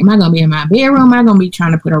like, am I going to be in my bedroom? Am I going to be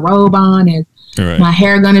trying to put a robe on? Is my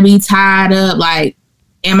hair going to be tied up? Like,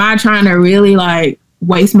 am I trying to really like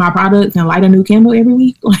waste my products and light a new candle every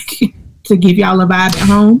week, like to give y'all a vibe at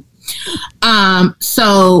home?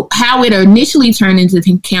 So how it initially turned into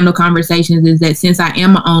candle conversations is that since I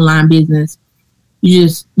am an online business, you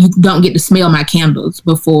don't get to smell my candles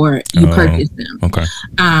before you purchase them. Okay.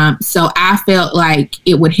 So I felt like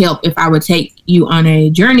it would help if I would take you on a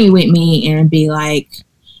journey with me and be like,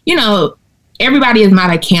 everybody is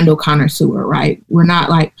not a candle connoisseur, right? We're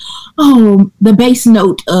not like, oh, the base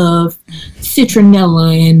note of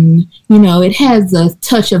citronella and, it has a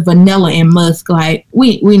touch of vanilla and musk. Like,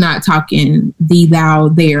 we're not talking thou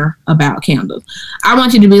there about candles. I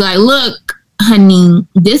want you to be like, look, honey,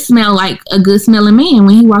 this smell like a good smelling man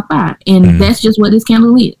when he walked by. And that's just what this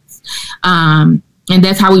candle is. And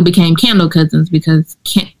that's how we became candle cousins, because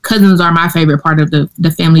cousins are my favorite part of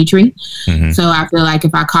the family tree. Mm-hmm. So I feel like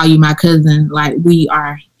if I call you my cousin, like, we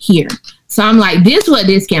are here. So I'm like, this is what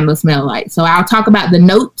this candle smell like. So I'll talk about the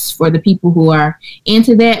notes for the people who are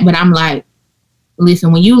into that. But I'm like,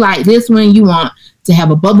 listen, when you like this one, you want to have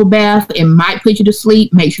a bubble bath. It might put you to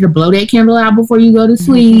sleep. Make sure to blow that candle out before you go to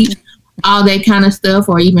sleep. All that kind of stuff.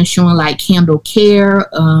 Or even showing like candle care.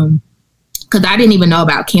 Because I didn't even know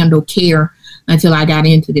about candle care until I got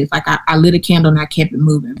into this. Like, I lit a candle and I kept it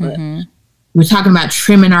moving. But we're talking about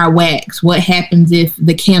trimming our wax. What happens if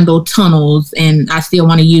the candle tunnels and I still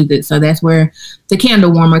want to use it? So that's where the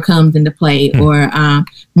candle warmer comes into play. Or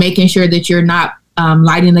making sure that you're not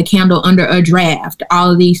lighting the candle under a draft.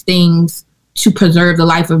 All of these things to preserve the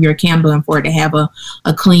life of your candle and for it to have a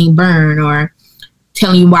clean burn. Or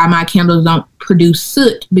telling you why my candles don't produce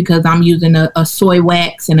soot, because I'm using a soy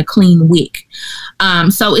wax and a clean wick.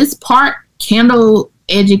 So it's part candle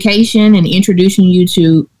education and introducing you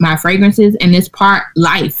to my fragrances, and it's part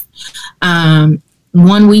life. 1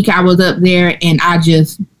 week I was up there and I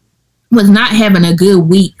just was not having a good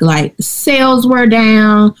week. Like, sales were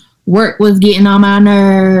down, work was getting on my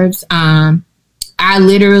nerves. I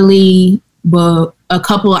literally, a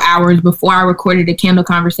couple of hours before I recorded the candle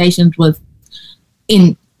conversations, was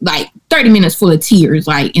in like 30 minutes full of tears,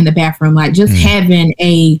 like in the bathroom, like just having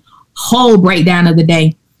a whole breakdown of the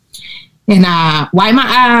day. And I wiped my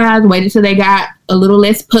eyes, waited till they got a little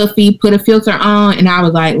less puffy, put a filter on, and I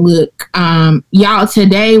was like, look, y'all,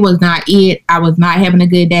 today was not it. I was not having a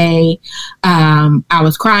good day. I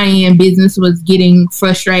was crying. Business was getting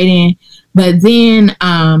frustrating. But then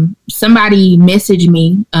somebody messaged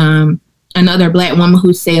me, another Black woman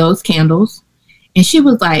who sells candles. And she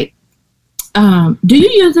was like, do you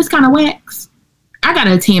use this kind of wax? I got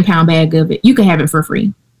a 10-pound bag of it. You can have it for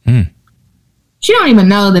free. She don't even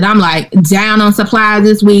know that I'm like down on supplies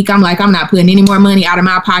this week. I'm like, I'm not putting any more money out of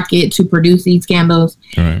my pocket to produce these candles.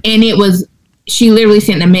 Right. And she literally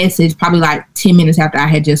sent a message probably like 10 minutes after I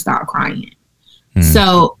had just stopped crying.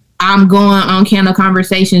 So I'm going on Candle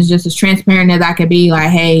Conversations just as transparent as I could be, like,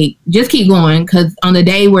 hey, just keep going. Because on the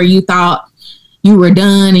day where you thought you were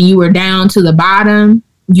done and you were down to the bottom,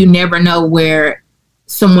 you never know where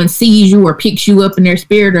someone sees you or picks you up in their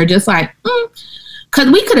spirit, or just like, because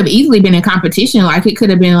we could have easily been in competition. Like, it could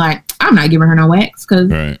have been like, I'm not giving her no wax because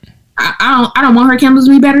I don't want her candles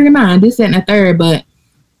to be better than mine. This, that, and the third. But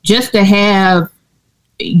just to have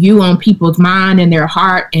you on people's mind and their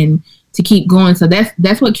heart and to keep going. So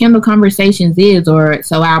that's what Candle Conversations is. Or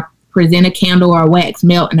so I'll present a candle or a wax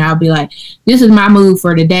melt, and I'll be like, this is my mood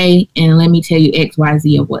for today, and let me tell you X, Y,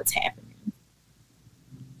 Z of what's happening.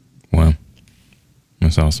 Wow,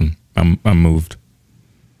 that's awesome. I'm moved.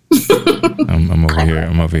 I'm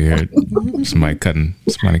over here. Somebody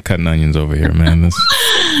cutting onions over here, man.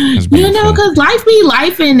 That's because life be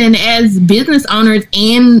lifing, and as business owners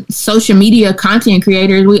and social media content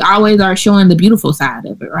creators, we always are showing the beautiful side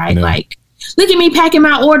of it, right? Yeah. Like, look at me packing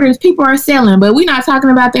my orders. People are selling, but we're not talking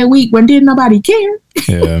about that week when didn't nobody care.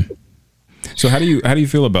 Yeah. So how do you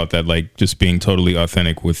feel about that? Like, just being totally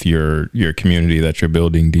authentic with your community that you're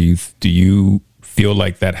building. Do you feel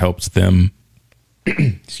like that helps them?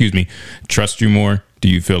 Excuse me, trust you more? Do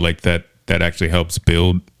you feel like that actually helps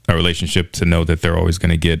build a relationship, to know that they're always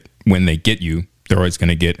going to get, when they get you, they're always going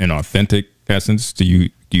to get an authentic essence? Do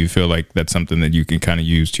you feel like that's something that you can kind of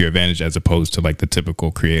use to your advantage, as opposed to like the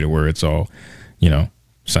typical creator where it's all,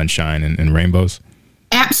 sunshine and rainbows?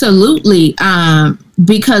 Absolutely.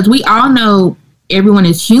 Because we all know everyone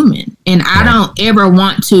is human, and I don't ever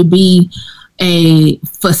want to be a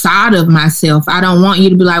facade of myself. I don't want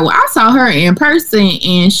you to be like, well, I saw her in person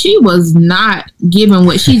and she was not giving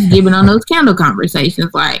what she's giving on those Candle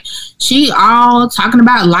Conversations. Like, she all talking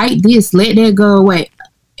about like this, let that go away.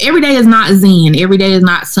 Every day is not zen. Every day is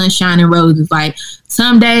not sunshine and roses. Like,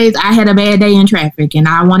 some days I had a bad day in traffic and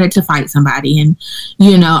I wanted to fight somebody, and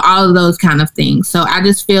all of those kind of things. So I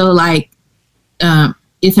just feel like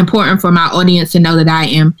it's important for my audience to know that I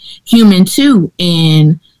am human too,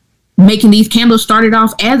 and making these candles started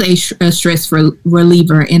off as a stress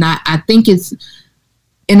reliever. And I think it's,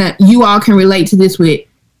 you all can relate to this with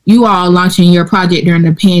you all launching your project during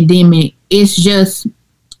the pandemic. It's just,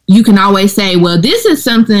 you can always say, well, this is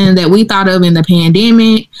something that we thought of in the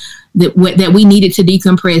pandemic, that we needed to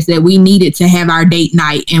decompress, that we needed to have our date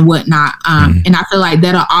night and whatnot. And I feel like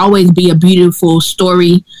that'll always be a beautiful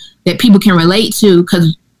story that people can relate to.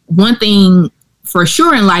 Because one thing for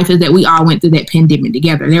sure in life is that we all went through that pandemic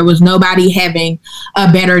together. There was nobody having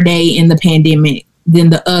a better day in the pandemic than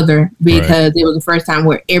the other, because it was the first time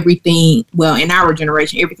where everything, well, in our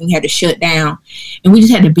generation, everything had to shut down, and we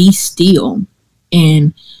just had to be still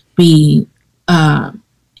and be,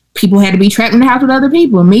 people had to be trapped in the house with other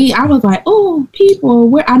people. Me, I was like, oh, people,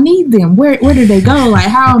 where I need them. Where did they go? Like,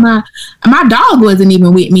 how am I? My dog wasn't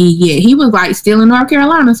even with me yet. He was like still in North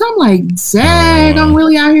Carolina. So I'm like, dang, I'm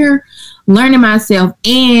really out here learning myself.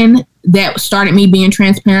 And that started me being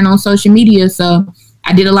transparent on social media. So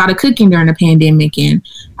I did a lot of cooking during the pandemic, and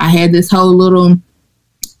I had this whole little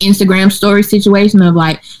Instagram story situation of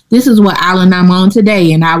like, this is what island I'm on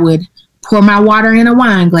today. And I would pour my water in a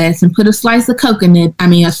wine glass and put a slice of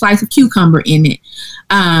a slice of cucumber in it,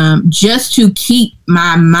 just to keep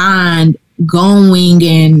my mind going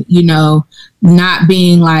and, not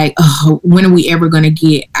being like, oh, when are we ever going to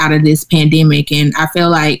get out of this pandemic? And I feel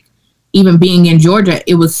like even being in Georgia,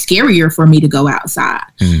 it was scarier for me to go outside.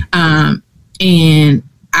 And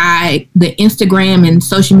the Instagram and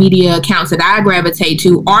social media accounts that I gravitate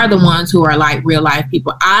to are the ones who are like real life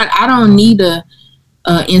people. I don't need a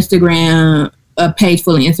page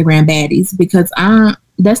full of Instagram baddies, because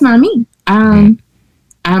that's not me. I'm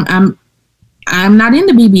not in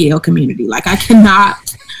the BBL community. Like, I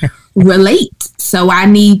cannot relate. So I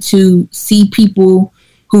need to see people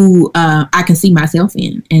who I can see myself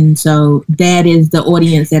in. And so that is the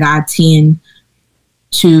audience that I tend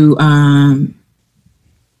to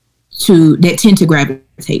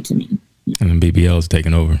gravitate to me. And then BBL is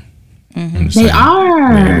taking over. They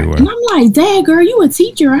are. And I'm like, Dad, girl, you a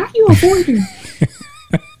teacher. How you afford it?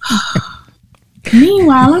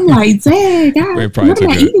 Meanwhile, I'm like, Dad, what am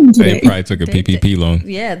I eating today? They probably took a PPP loan.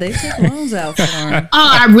 Yeah, they took loans out for them.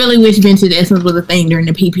 Oh, I really wish Vintage Essence was a thing during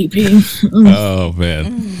the PPP. Oh,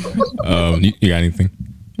 man. You got anything?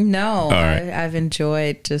 No. All right. I've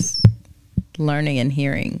enjoyed just learning and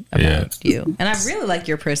hearing about you. And I really like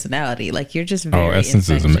your personality. Like, you're just very Essence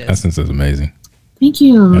is amazing. Thank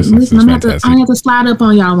you. Listen, I'm going to have to slide up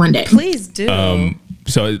on y'all one day. Please do.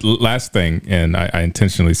 So last thing, and I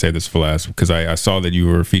intentionally say this for last because I saw that you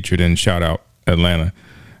were featured in Shout Out Atlanta.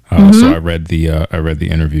 So I read the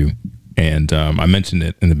interview, and I mentioned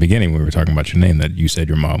it in the beginning when we were talking about your name, that you said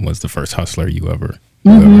your mom was the first hustler you ever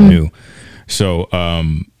knew. So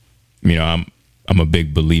I'm a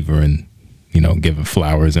big believer in giving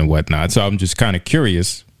flowers and whatnot. So I'm just kind of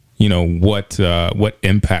curious, what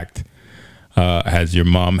impact has your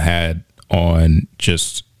mom had on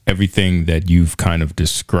just everything that you've kind of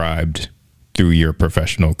described through your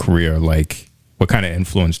professional career? Like, what kind of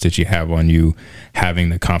influence did she have on you having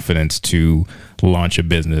the confidence to launch a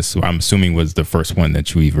business? I'm assuming was the first one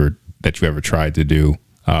that you ever tried to do,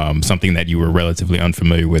 something that you were relatively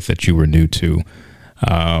unfamiliar with, that you were new to.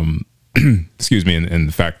 Excuse me, and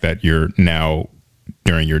the fact that you're now,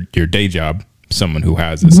 during your day job, someone who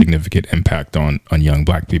has a significant impact on young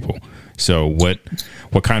Black people. So what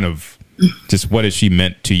kind of, just what has she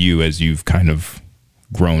meant to you as you've kind of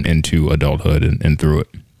grown into adulthood and through it?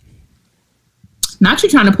 Not you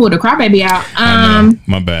trying to pull the crybaby out. I know,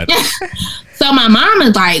 my bad. So my mom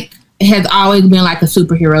has always been like a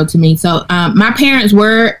superhero to me. So my parents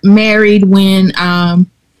were married when I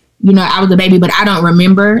was a baby, but I don't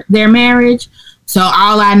remember their marriage. So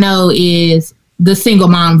all I know is the single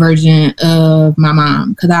mom version of my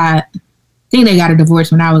mom, because I think they got a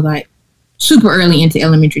divorce when I was like super early into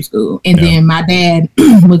elementary school. And then my dad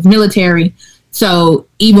was military. So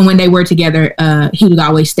even when they were together, he was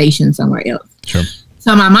always stationed somewhere else. Sure.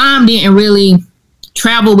 So my mom didn't really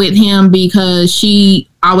travel with him because she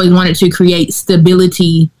always wanted to create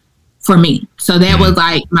stability for me. So that was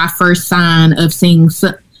like my first sign of seeing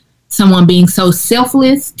someone being so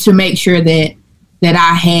selfless to make sure that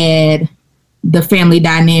I had the family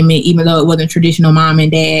dynamic, even though it wasn't traditional mom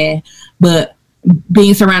and dad, but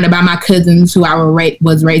being surrounded by my cousins who I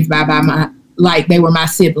was raised by they were my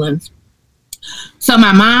siblings. So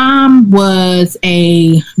my mom was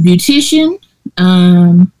a beautician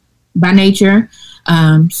by nature.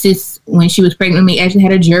 When she was pregnant with me, actually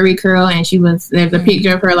had a jewelry curl, and there's a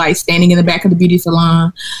picture of her like standing in the back of the beauty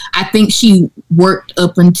salon. I think she worked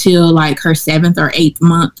up until like her 7th or 8th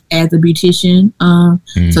month as a beautician.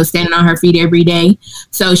 So standing on her feet every day.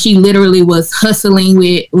 So she literally was hustling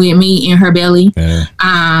with me in her belly. Yeah.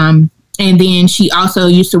 And then she also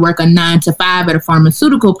used to work a 9 to 5 at a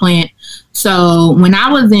pharmaceutical plant. So when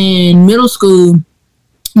I was in middle school,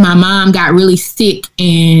 my mom got really sick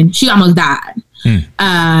and she almost died.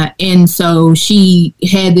 And so she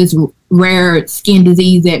had this rare skin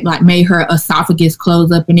disease that like made her esophagus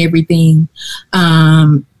close up and everything.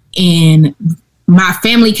 And my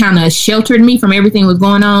family kind of sheltered me from everything that was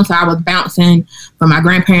going on. So I was bouncing from my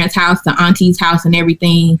grandparents' house to auntie's house and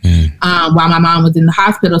everything while my mom was in the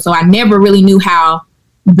hospital. So I never really knew how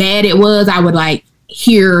bad it was. I would like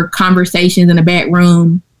hear conversations in the back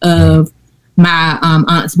room of my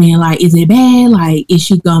aunts being like, is it bad? Like, is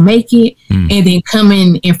she gonna make it? And then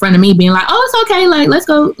coming in front of me being like, oh, it's okay. Like, let's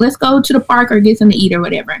go to the park or get something to eat or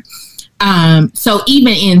whatever. So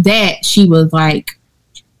even in that, she was like,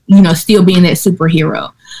 still being that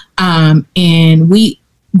superhero. And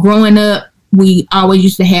growing up, we always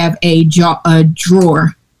used to have a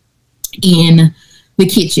drawer in the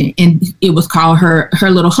kitchen, and it was called her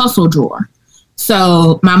little hustle drawer.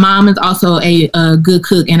 So my mom is also a good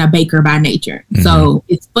cook and a baker by nature. So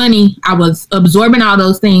it's funny. I was absorbing all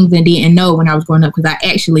those things and didn't know when I was growing up, because I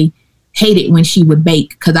actually hated when she would bake,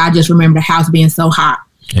 because I just remember the house being so hot.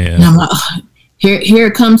 Yeah. And I'm like, oh, here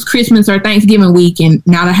comes Christmas or Thanksgiving week, and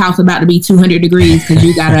now the house about to be 200 degrees because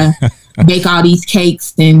you gotta bake all these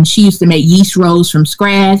cakes. And she used to make yeast rolls from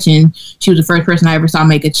scratch, and she was the first person I ever saw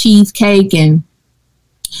make a cheesecake.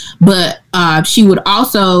 But she would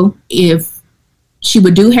also, she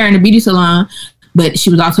would do hair in a beauty salon, but she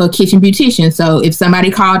was also a kitchen beautician. So if somebody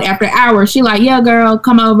called after hours, she like, yeah, girl,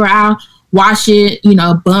 come over. I'll wash it,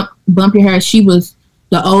 bump your hair. She was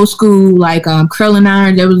the old school, like curling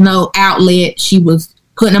iron. There was no outlet. She was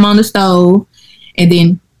putting them on the stove. And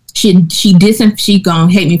then she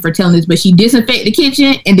gonna hate me for telling this, but she disinfect the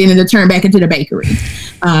kitchen, and then it'll turn back into the bakery.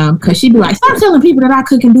 Cause she'd be like, stop telling people that I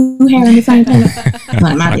cook and do hair in the same time.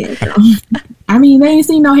 Like, my bad, girl. I mean, they ain't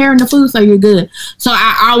seen no hair in the food, so you're good. So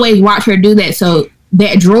I always watch her do that. So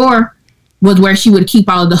that drawer was where she would keep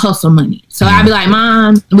all of the hustle money. So I'd be like,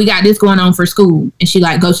 Mom, we got this going on for school. And she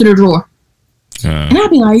like, go to the drawer. And I'd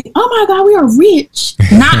be like, oh my God, we are rich.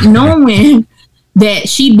 Not knowing that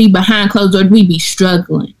she'd be behind closed doors, we'd be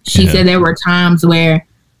struggling. She said there were times where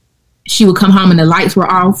she would come home and the lights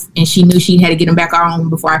were off and she knew she had to get them back on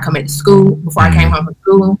before I come into school, before I came home from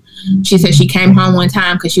school. She said she came home one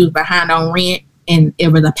time because she was behind on rent and it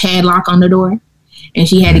was a padlock on the door and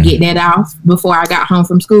she had to get that off before I got home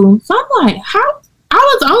from school. So I'm like, how? I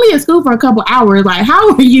was only at school for a couple hours. Like,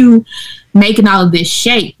 how are you making all of this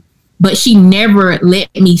shape? But she never let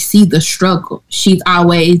me see the struggle. She's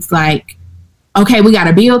always like, okay, we got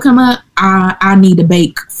a bill come up. I need to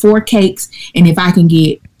bake 4 cakes. And if I can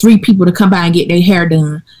get 3 people to come by and get their hair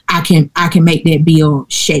done, I can make that bill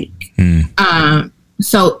shake.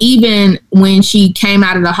 So even when she came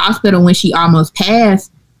out of the hospital, when she almost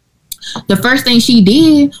passed, the first thing she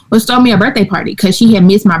did was throw me a birthday party because she had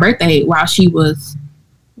missed my birthday while she was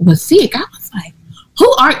sick. I was like,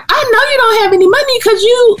 I know you don't have any money because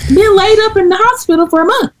you've been laid up in the hospital for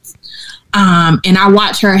months. And I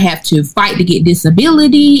watched her have to fight to get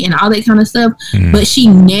disability and all that kind of stuff. But she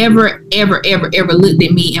never, ever, ever, ever looked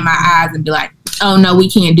at me in my eyes and be like, oh, no, we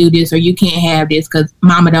can't do this or you can't have this because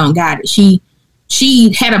mama don't got it.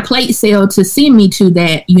 She had a plate sale to send me to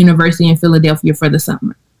that university in Philadelphia for the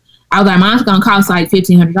summer. I was like, Mom's going to cost like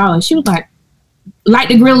 $1,500. She was like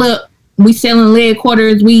the grill up. We selling leg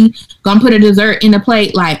quarters. We going to put a dessert in the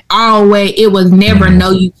plate. Like always, it was never,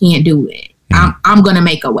 no, you can't do it. I'm going to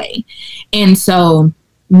make a way. And so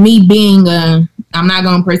me being I'm not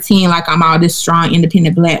going to pretend like I'm all this strong,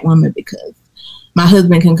 independent Black woman because my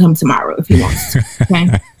husband can come tomorrow if he wants to. Okay.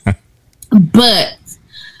 But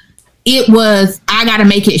it was, I got to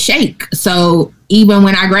make it shake. So even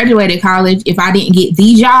when I graduated college, if I didn't get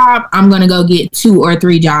the job, I'm going to go get 2 or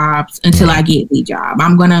 3 jobs until I get the job.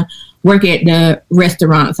 I'm going to work at the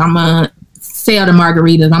restaurants. I'm going to sell the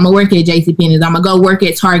margaritas. I'm going to work at JCPenney's. I'm going to go work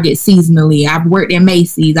at Target seasonally. I've worked at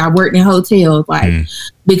Macy's. I've worked in hotels.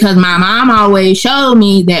 Because my mom always showed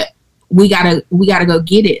me that we gotta go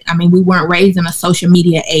get it. I mean, we weren't raised in a social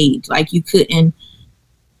media age. Like you couldn't,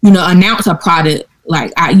 announce a product.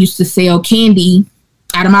 Like I used to sell candy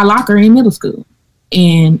out of my locker in middle school.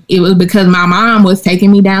 And it was because my mom was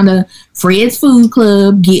taking me down to Fred's Food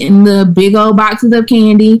Club, getting the big old boxes of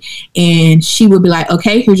candy. And she would be like,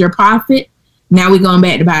 okay, here's your profit. Now we're going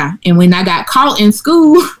back to buy. And when I got caught in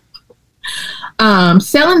school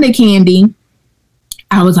selling the candy,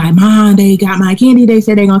 I was like, Mom, they got my candy. They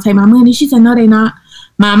said they're going to take my money. She said, no, they not.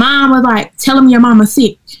 My mom was like, tell them your mama's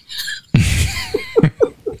sick.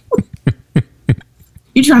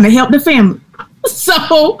 You're trying to help the family.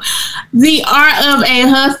 So the art of a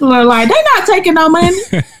hustler, like, they not taking no money.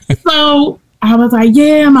 So I was like,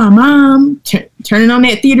 yeah, my mom turning on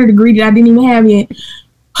that theater degree that I didn't even have yet.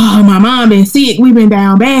 Oh, my mom been sick. We've been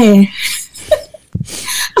down bad.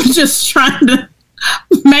 I'm just trying to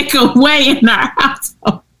make a way in our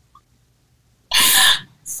household.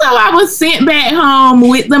 So I was sent back home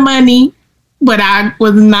with the money, but I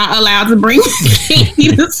was not allowed to bring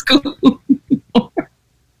candy to school.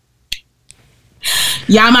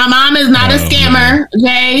 Yeah, my mom is not a scammer,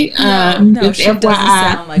 okay? No, she doesn't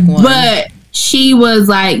sound like one. But she was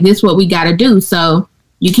like, this is what we got to do. So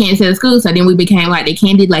you can't sell to school. So then we became like the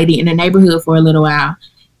candy lady in the neighborhood for a little while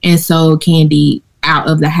and sold candy out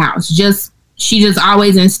of the house. She just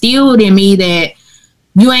always instilled in me that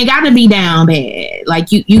you ain't got to be down bad.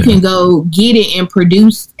 Like you can go get it and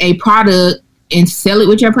produce a product and sell it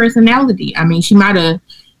with your personality. I mean, she might have,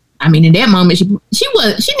 in that moment,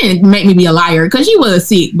 she didn't make me be a liar because she was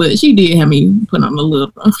sick, but she did have me put on a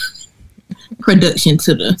little production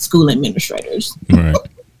to the school administrators. Right.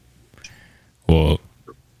 Well,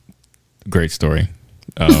 great story.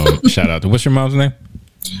 Shout out to, what's your mom's name?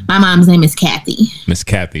 My mom's name is Kathy. Miss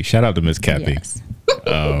Kathy. Shout out to Miss Kathy. Yes.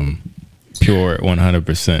 Pure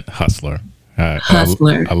 100% hustler.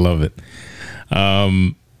 Hustler. I love it.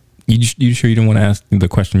 You sure you didn't want to ask the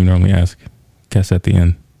question you normally ask guests at the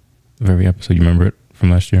end of every episode? You remember it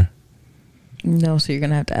from last year? No, so you're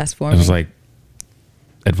going to have to ask for it. It was like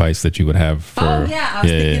advice that you would have for... Oh, yeah. I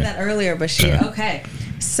was thinking that earlier, but okay.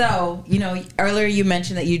 So, earlier you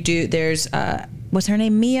mentioned that there's... what's her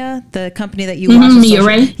name? Mia, the company that you watch. Mia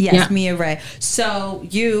Ray. Yes, yeah. Mia Ray. So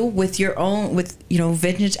you, with your own,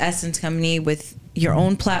 Vintage Essence Company, with your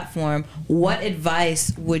own platform, what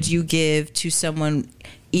advice would you give to someone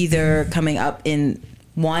either coming up in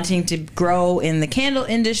wanting to grow in the candle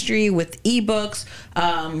industry with ebooks,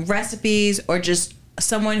 recipes, or just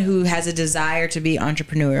someone who has a desire to be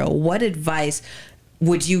entrepreneurial, what advice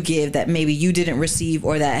would you give that maybe you didn't receive,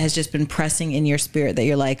 or that has just been pressing in your spirit that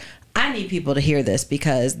you're like, I need people to hear this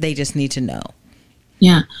because they just need to know?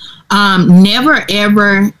 Yeah. Never,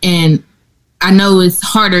 ever. And I know it's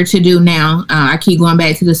harder to do now. I keep going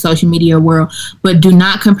back to the social media world, but do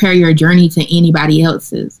not compare your journey to anybody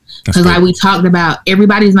else's. Because like we talked about,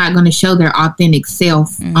 everybody's not going to show their authentic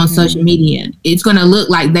self on social media. It's going to look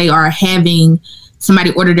like they are having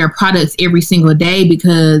somebody order their products every single day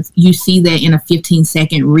because you see that in a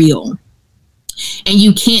 15-second reel. And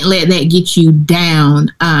you can't let that get you down.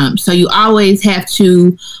 So you always have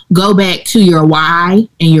to go back to your why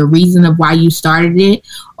and your reason of why you started it.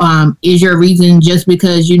 Is your reason just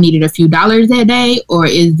because you needed a few dollars that day, or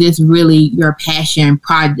is this really your passion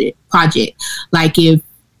project? Like, if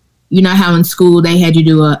you know how in school they had you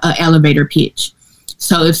do a elevator pitch.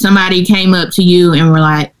 So if somebody came up to you and were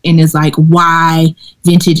like, and it's like, why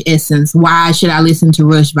Vintage Essence? Why should I listen to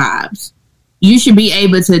Rush Vibes? You should be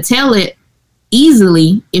able to tell it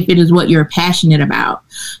easily if it is what you're passionate about.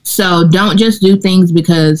 So don't just do things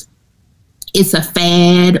because it's a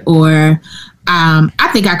fad, or I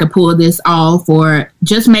think I could pull this off, or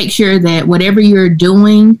just make sure that whatever you're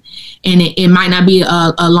doing, and it might not be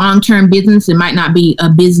a long-term business, it might not be a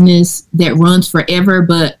business that runs forever,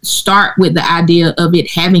 but start with the idea of it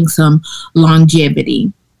having some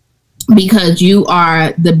longevity, because you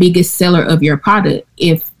are the biggest seller of your product.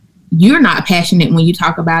 If you're not passionate when you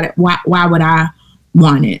talk about it, why would I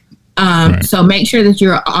want it? Right. So make sure that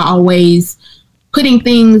you're always putting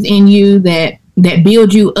things in you that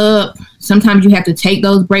build you up. Sometimes you have to take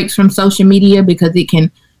those breaks from social media because it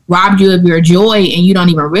can rob you of your joy and you don't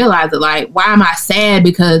even realize it. Like, why am I sad?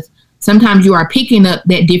 Because sometimes you are picking up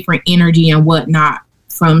that different energy and whatnot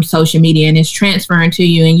from social media, and it's transferring to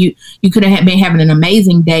you, and you could have been having an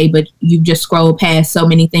amazing day, but you've just scrolled past so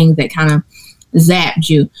many things that kind of zapped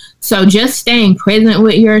you. So just staying present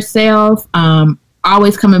with yourself,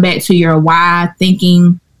 always coming back to your why,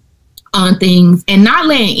 thinking on things, and not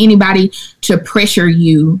letting anybody to pressure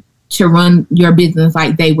you to run your business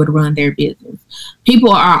like they would run their business.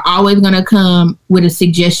 People are always going to come with a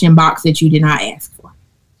suggestion box that you did not ask for.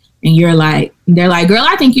 And they're like, girl,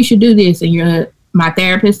 I think you should do this. And my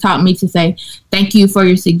therapist taught me to say, thank you for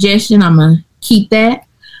your suggestion. I'm going to keep that.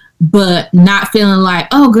 But not feeling like,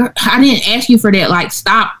 oh, girl, I didn't ask you for that. Like,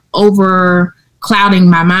 stop over clouding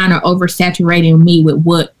my mind or oversaturating me with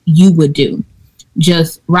what you would do.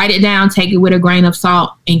 Just write it down, take it with a grain of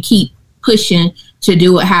salt, and keep pushing to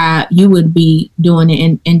do it how you would be doing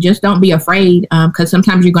it. And just don't be afraid, because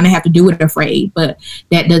sometimes you're going to have to do it afraid. But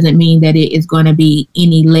that doesn't mean that it is going to be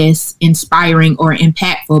any less inspiring or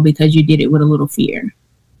impactful because you did it with a little fear.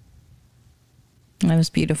 That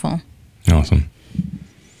was beautiful. Awesome.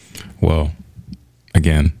 Well,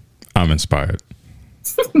 again, I'm inspired.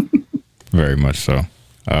 Very much so.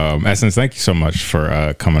 Essence, thank you so much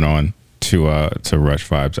for coming on to Rush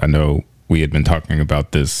Vibes. I know we had been talking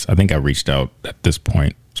about this. I think I reached out at this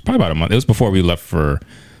point. It's probably about a month. It was before we left for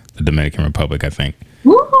the Dominican Republic, I think.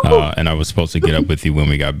 And I was supposed to get up with you when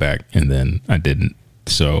we got back, and then I didn't.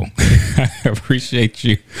 So I appreciate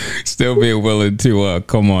you still being willing to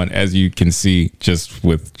come on. As you can see, just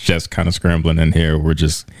with Jess kind of scrambling in here, we're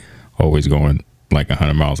just always going like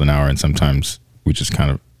 100 miles an hour, and sometimes we just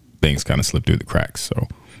things kind of slip through the cracks. So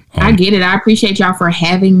I get it. I appreciate y'all for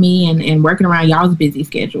having me and working around y'all's busy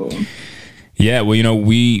schedule. Yeah, well,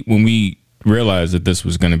 when we realized that this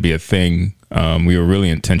was going to be a thing, we were really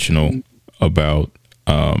intentional about,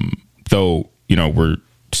 though, we're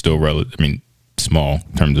still small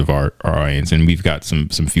in terms of our audience, and we've got some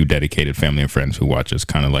few dedicated family and friends who watch us,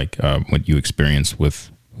 kind of like what you experienced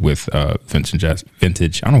with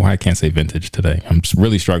vintage. I don't know why I can't say vintage today. I'm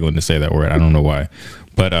really struggling to say that word. I don't know why,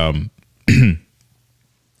 but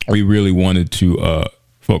we really wanted to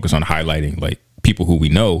focus on highlighting like people who we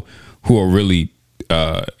know who are really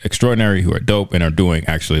extraordinary, who are dope, and are doing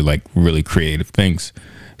actually like really creative things.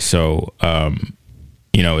 So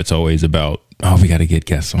it's always about, we got to get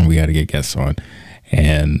guests on,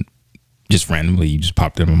 and just randomly you just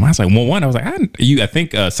popped in my mind. I was like, well, I was like, I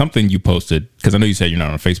think something you posted, because I know you said you're not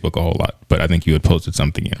on Facebook a whole lot, but I think you had posted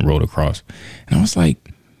something and wrote across, and I was like,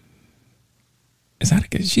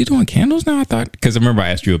 is she doing candles now? I thought, because I remember I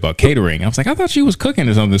asked you about catering. I was like, I thought she was cooking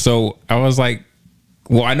or something. So I was like,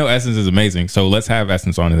 well, I know Essence is amazing, so let's have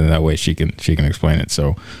Essence on, and that way she can explain it.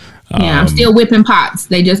 So yeah, I'm still whipping pots.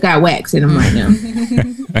 They just got wax in them right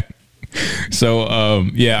now. So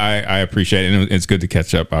I appreciate it, and it's good to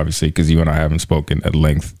catch up, obviously, because you and I haven't spoken at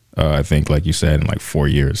length. I think, like you said, in like 4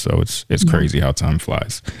 years. So it's crazy how time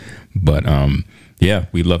flies. But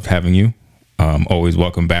we loved having you. Always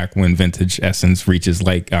welcome back when Vintage Essence reaches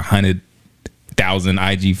like 100,000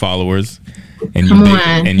 IG followers, and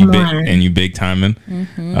you big timing.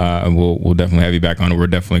 We'll definitely have you back on. We're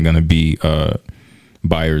definitely going to be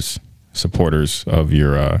buyers, supporters of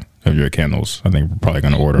your candles. I think we're probably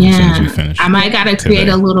going to order them as soon as we finish. I might got to create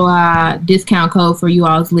a little discount code for you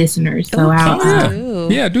all's listeners. So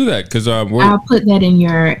do that, because I'll put that in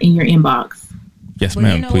your inbox. Yes,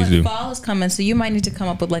 ma'am. Please do. Fall is coming, so you might need to come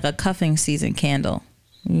up with like a cuffing season candle.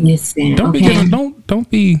 Listen, don't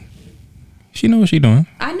be. She knows what she's doing.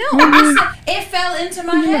 I know. It fell into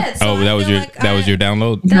my head. So that was your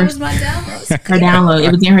download. That was my download. Her download.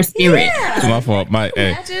 It was in her spirit. Yeah. It's my fault. My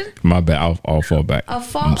bad. I'll fall back. A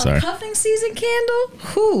cuffing season candle.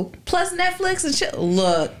 Who? Plus Netflix and shit.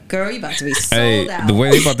 Look, girl, you about to be sold out. The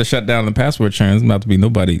way they about to shut down the password trends, about to be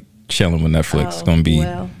nobody chilling with Netflix. It's gonna be.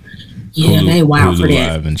 Well. Yeah, they wild for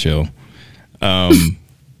that. Live and chill. I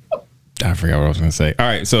forgot what I was going to say. All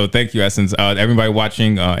right, so thank you, Essence. Everybody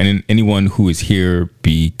watching, and anyone who is here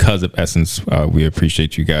because of Essence, we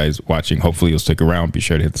appreciate you guys watching. Hopefully, you'll stick around. Be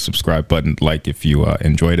sure to hit the subscribe button, like if you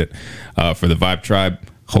enjoyed it. For the Vibe Tribe,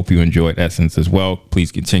 hope you enjoyed Essence as well.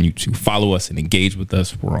 Please continue to follow us and engage with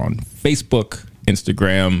us. We're on Facebook,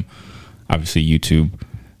 Instagram, obviously YouTube.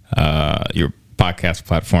 Your podcast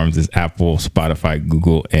platforms is Apple, Spotify,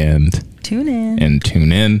 Google, and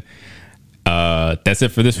TuneIn. That's it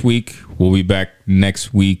for this week. We'll be back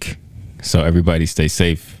next week. So everybody stay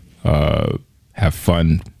safe. Have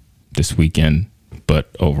fun this weekend.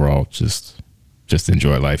 But overall, just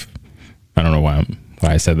enjoy life. I don't know why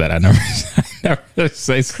I said that. I never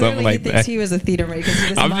say stuff like that. He was a theater maker.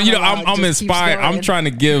 I'm inspired. I'm trying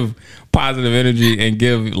to give positive energy and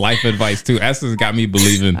give life advice too. Essence got me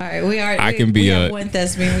believing. All right, we have one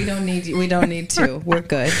thespian. We don't need two. We're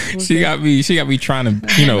good. She got me trying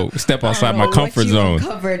to step outside my comfort zone.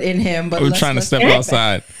 Covered in him, but we're trying to step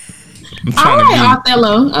outside. I'm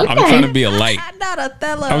trying to be a light. Not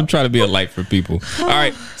Othello. I'm trying to be a light for people. All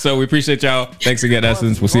right, so we appreciate y'all. Thanks again,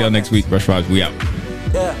 Essence. We'll see y'all next week. Rush Vibes, we out.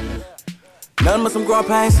 Yeah, nothing but some growing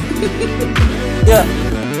pains. Yeah,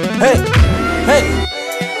 hey.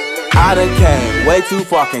 I done came way too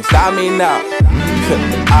far, can't stop me now.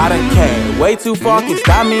 I done came way too far, can't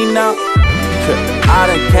stop me now. I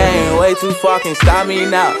done came way too far, can't stop me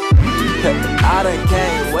now. I done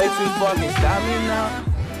came way too far, can't stop me now.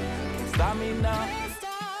 Can't stop me now.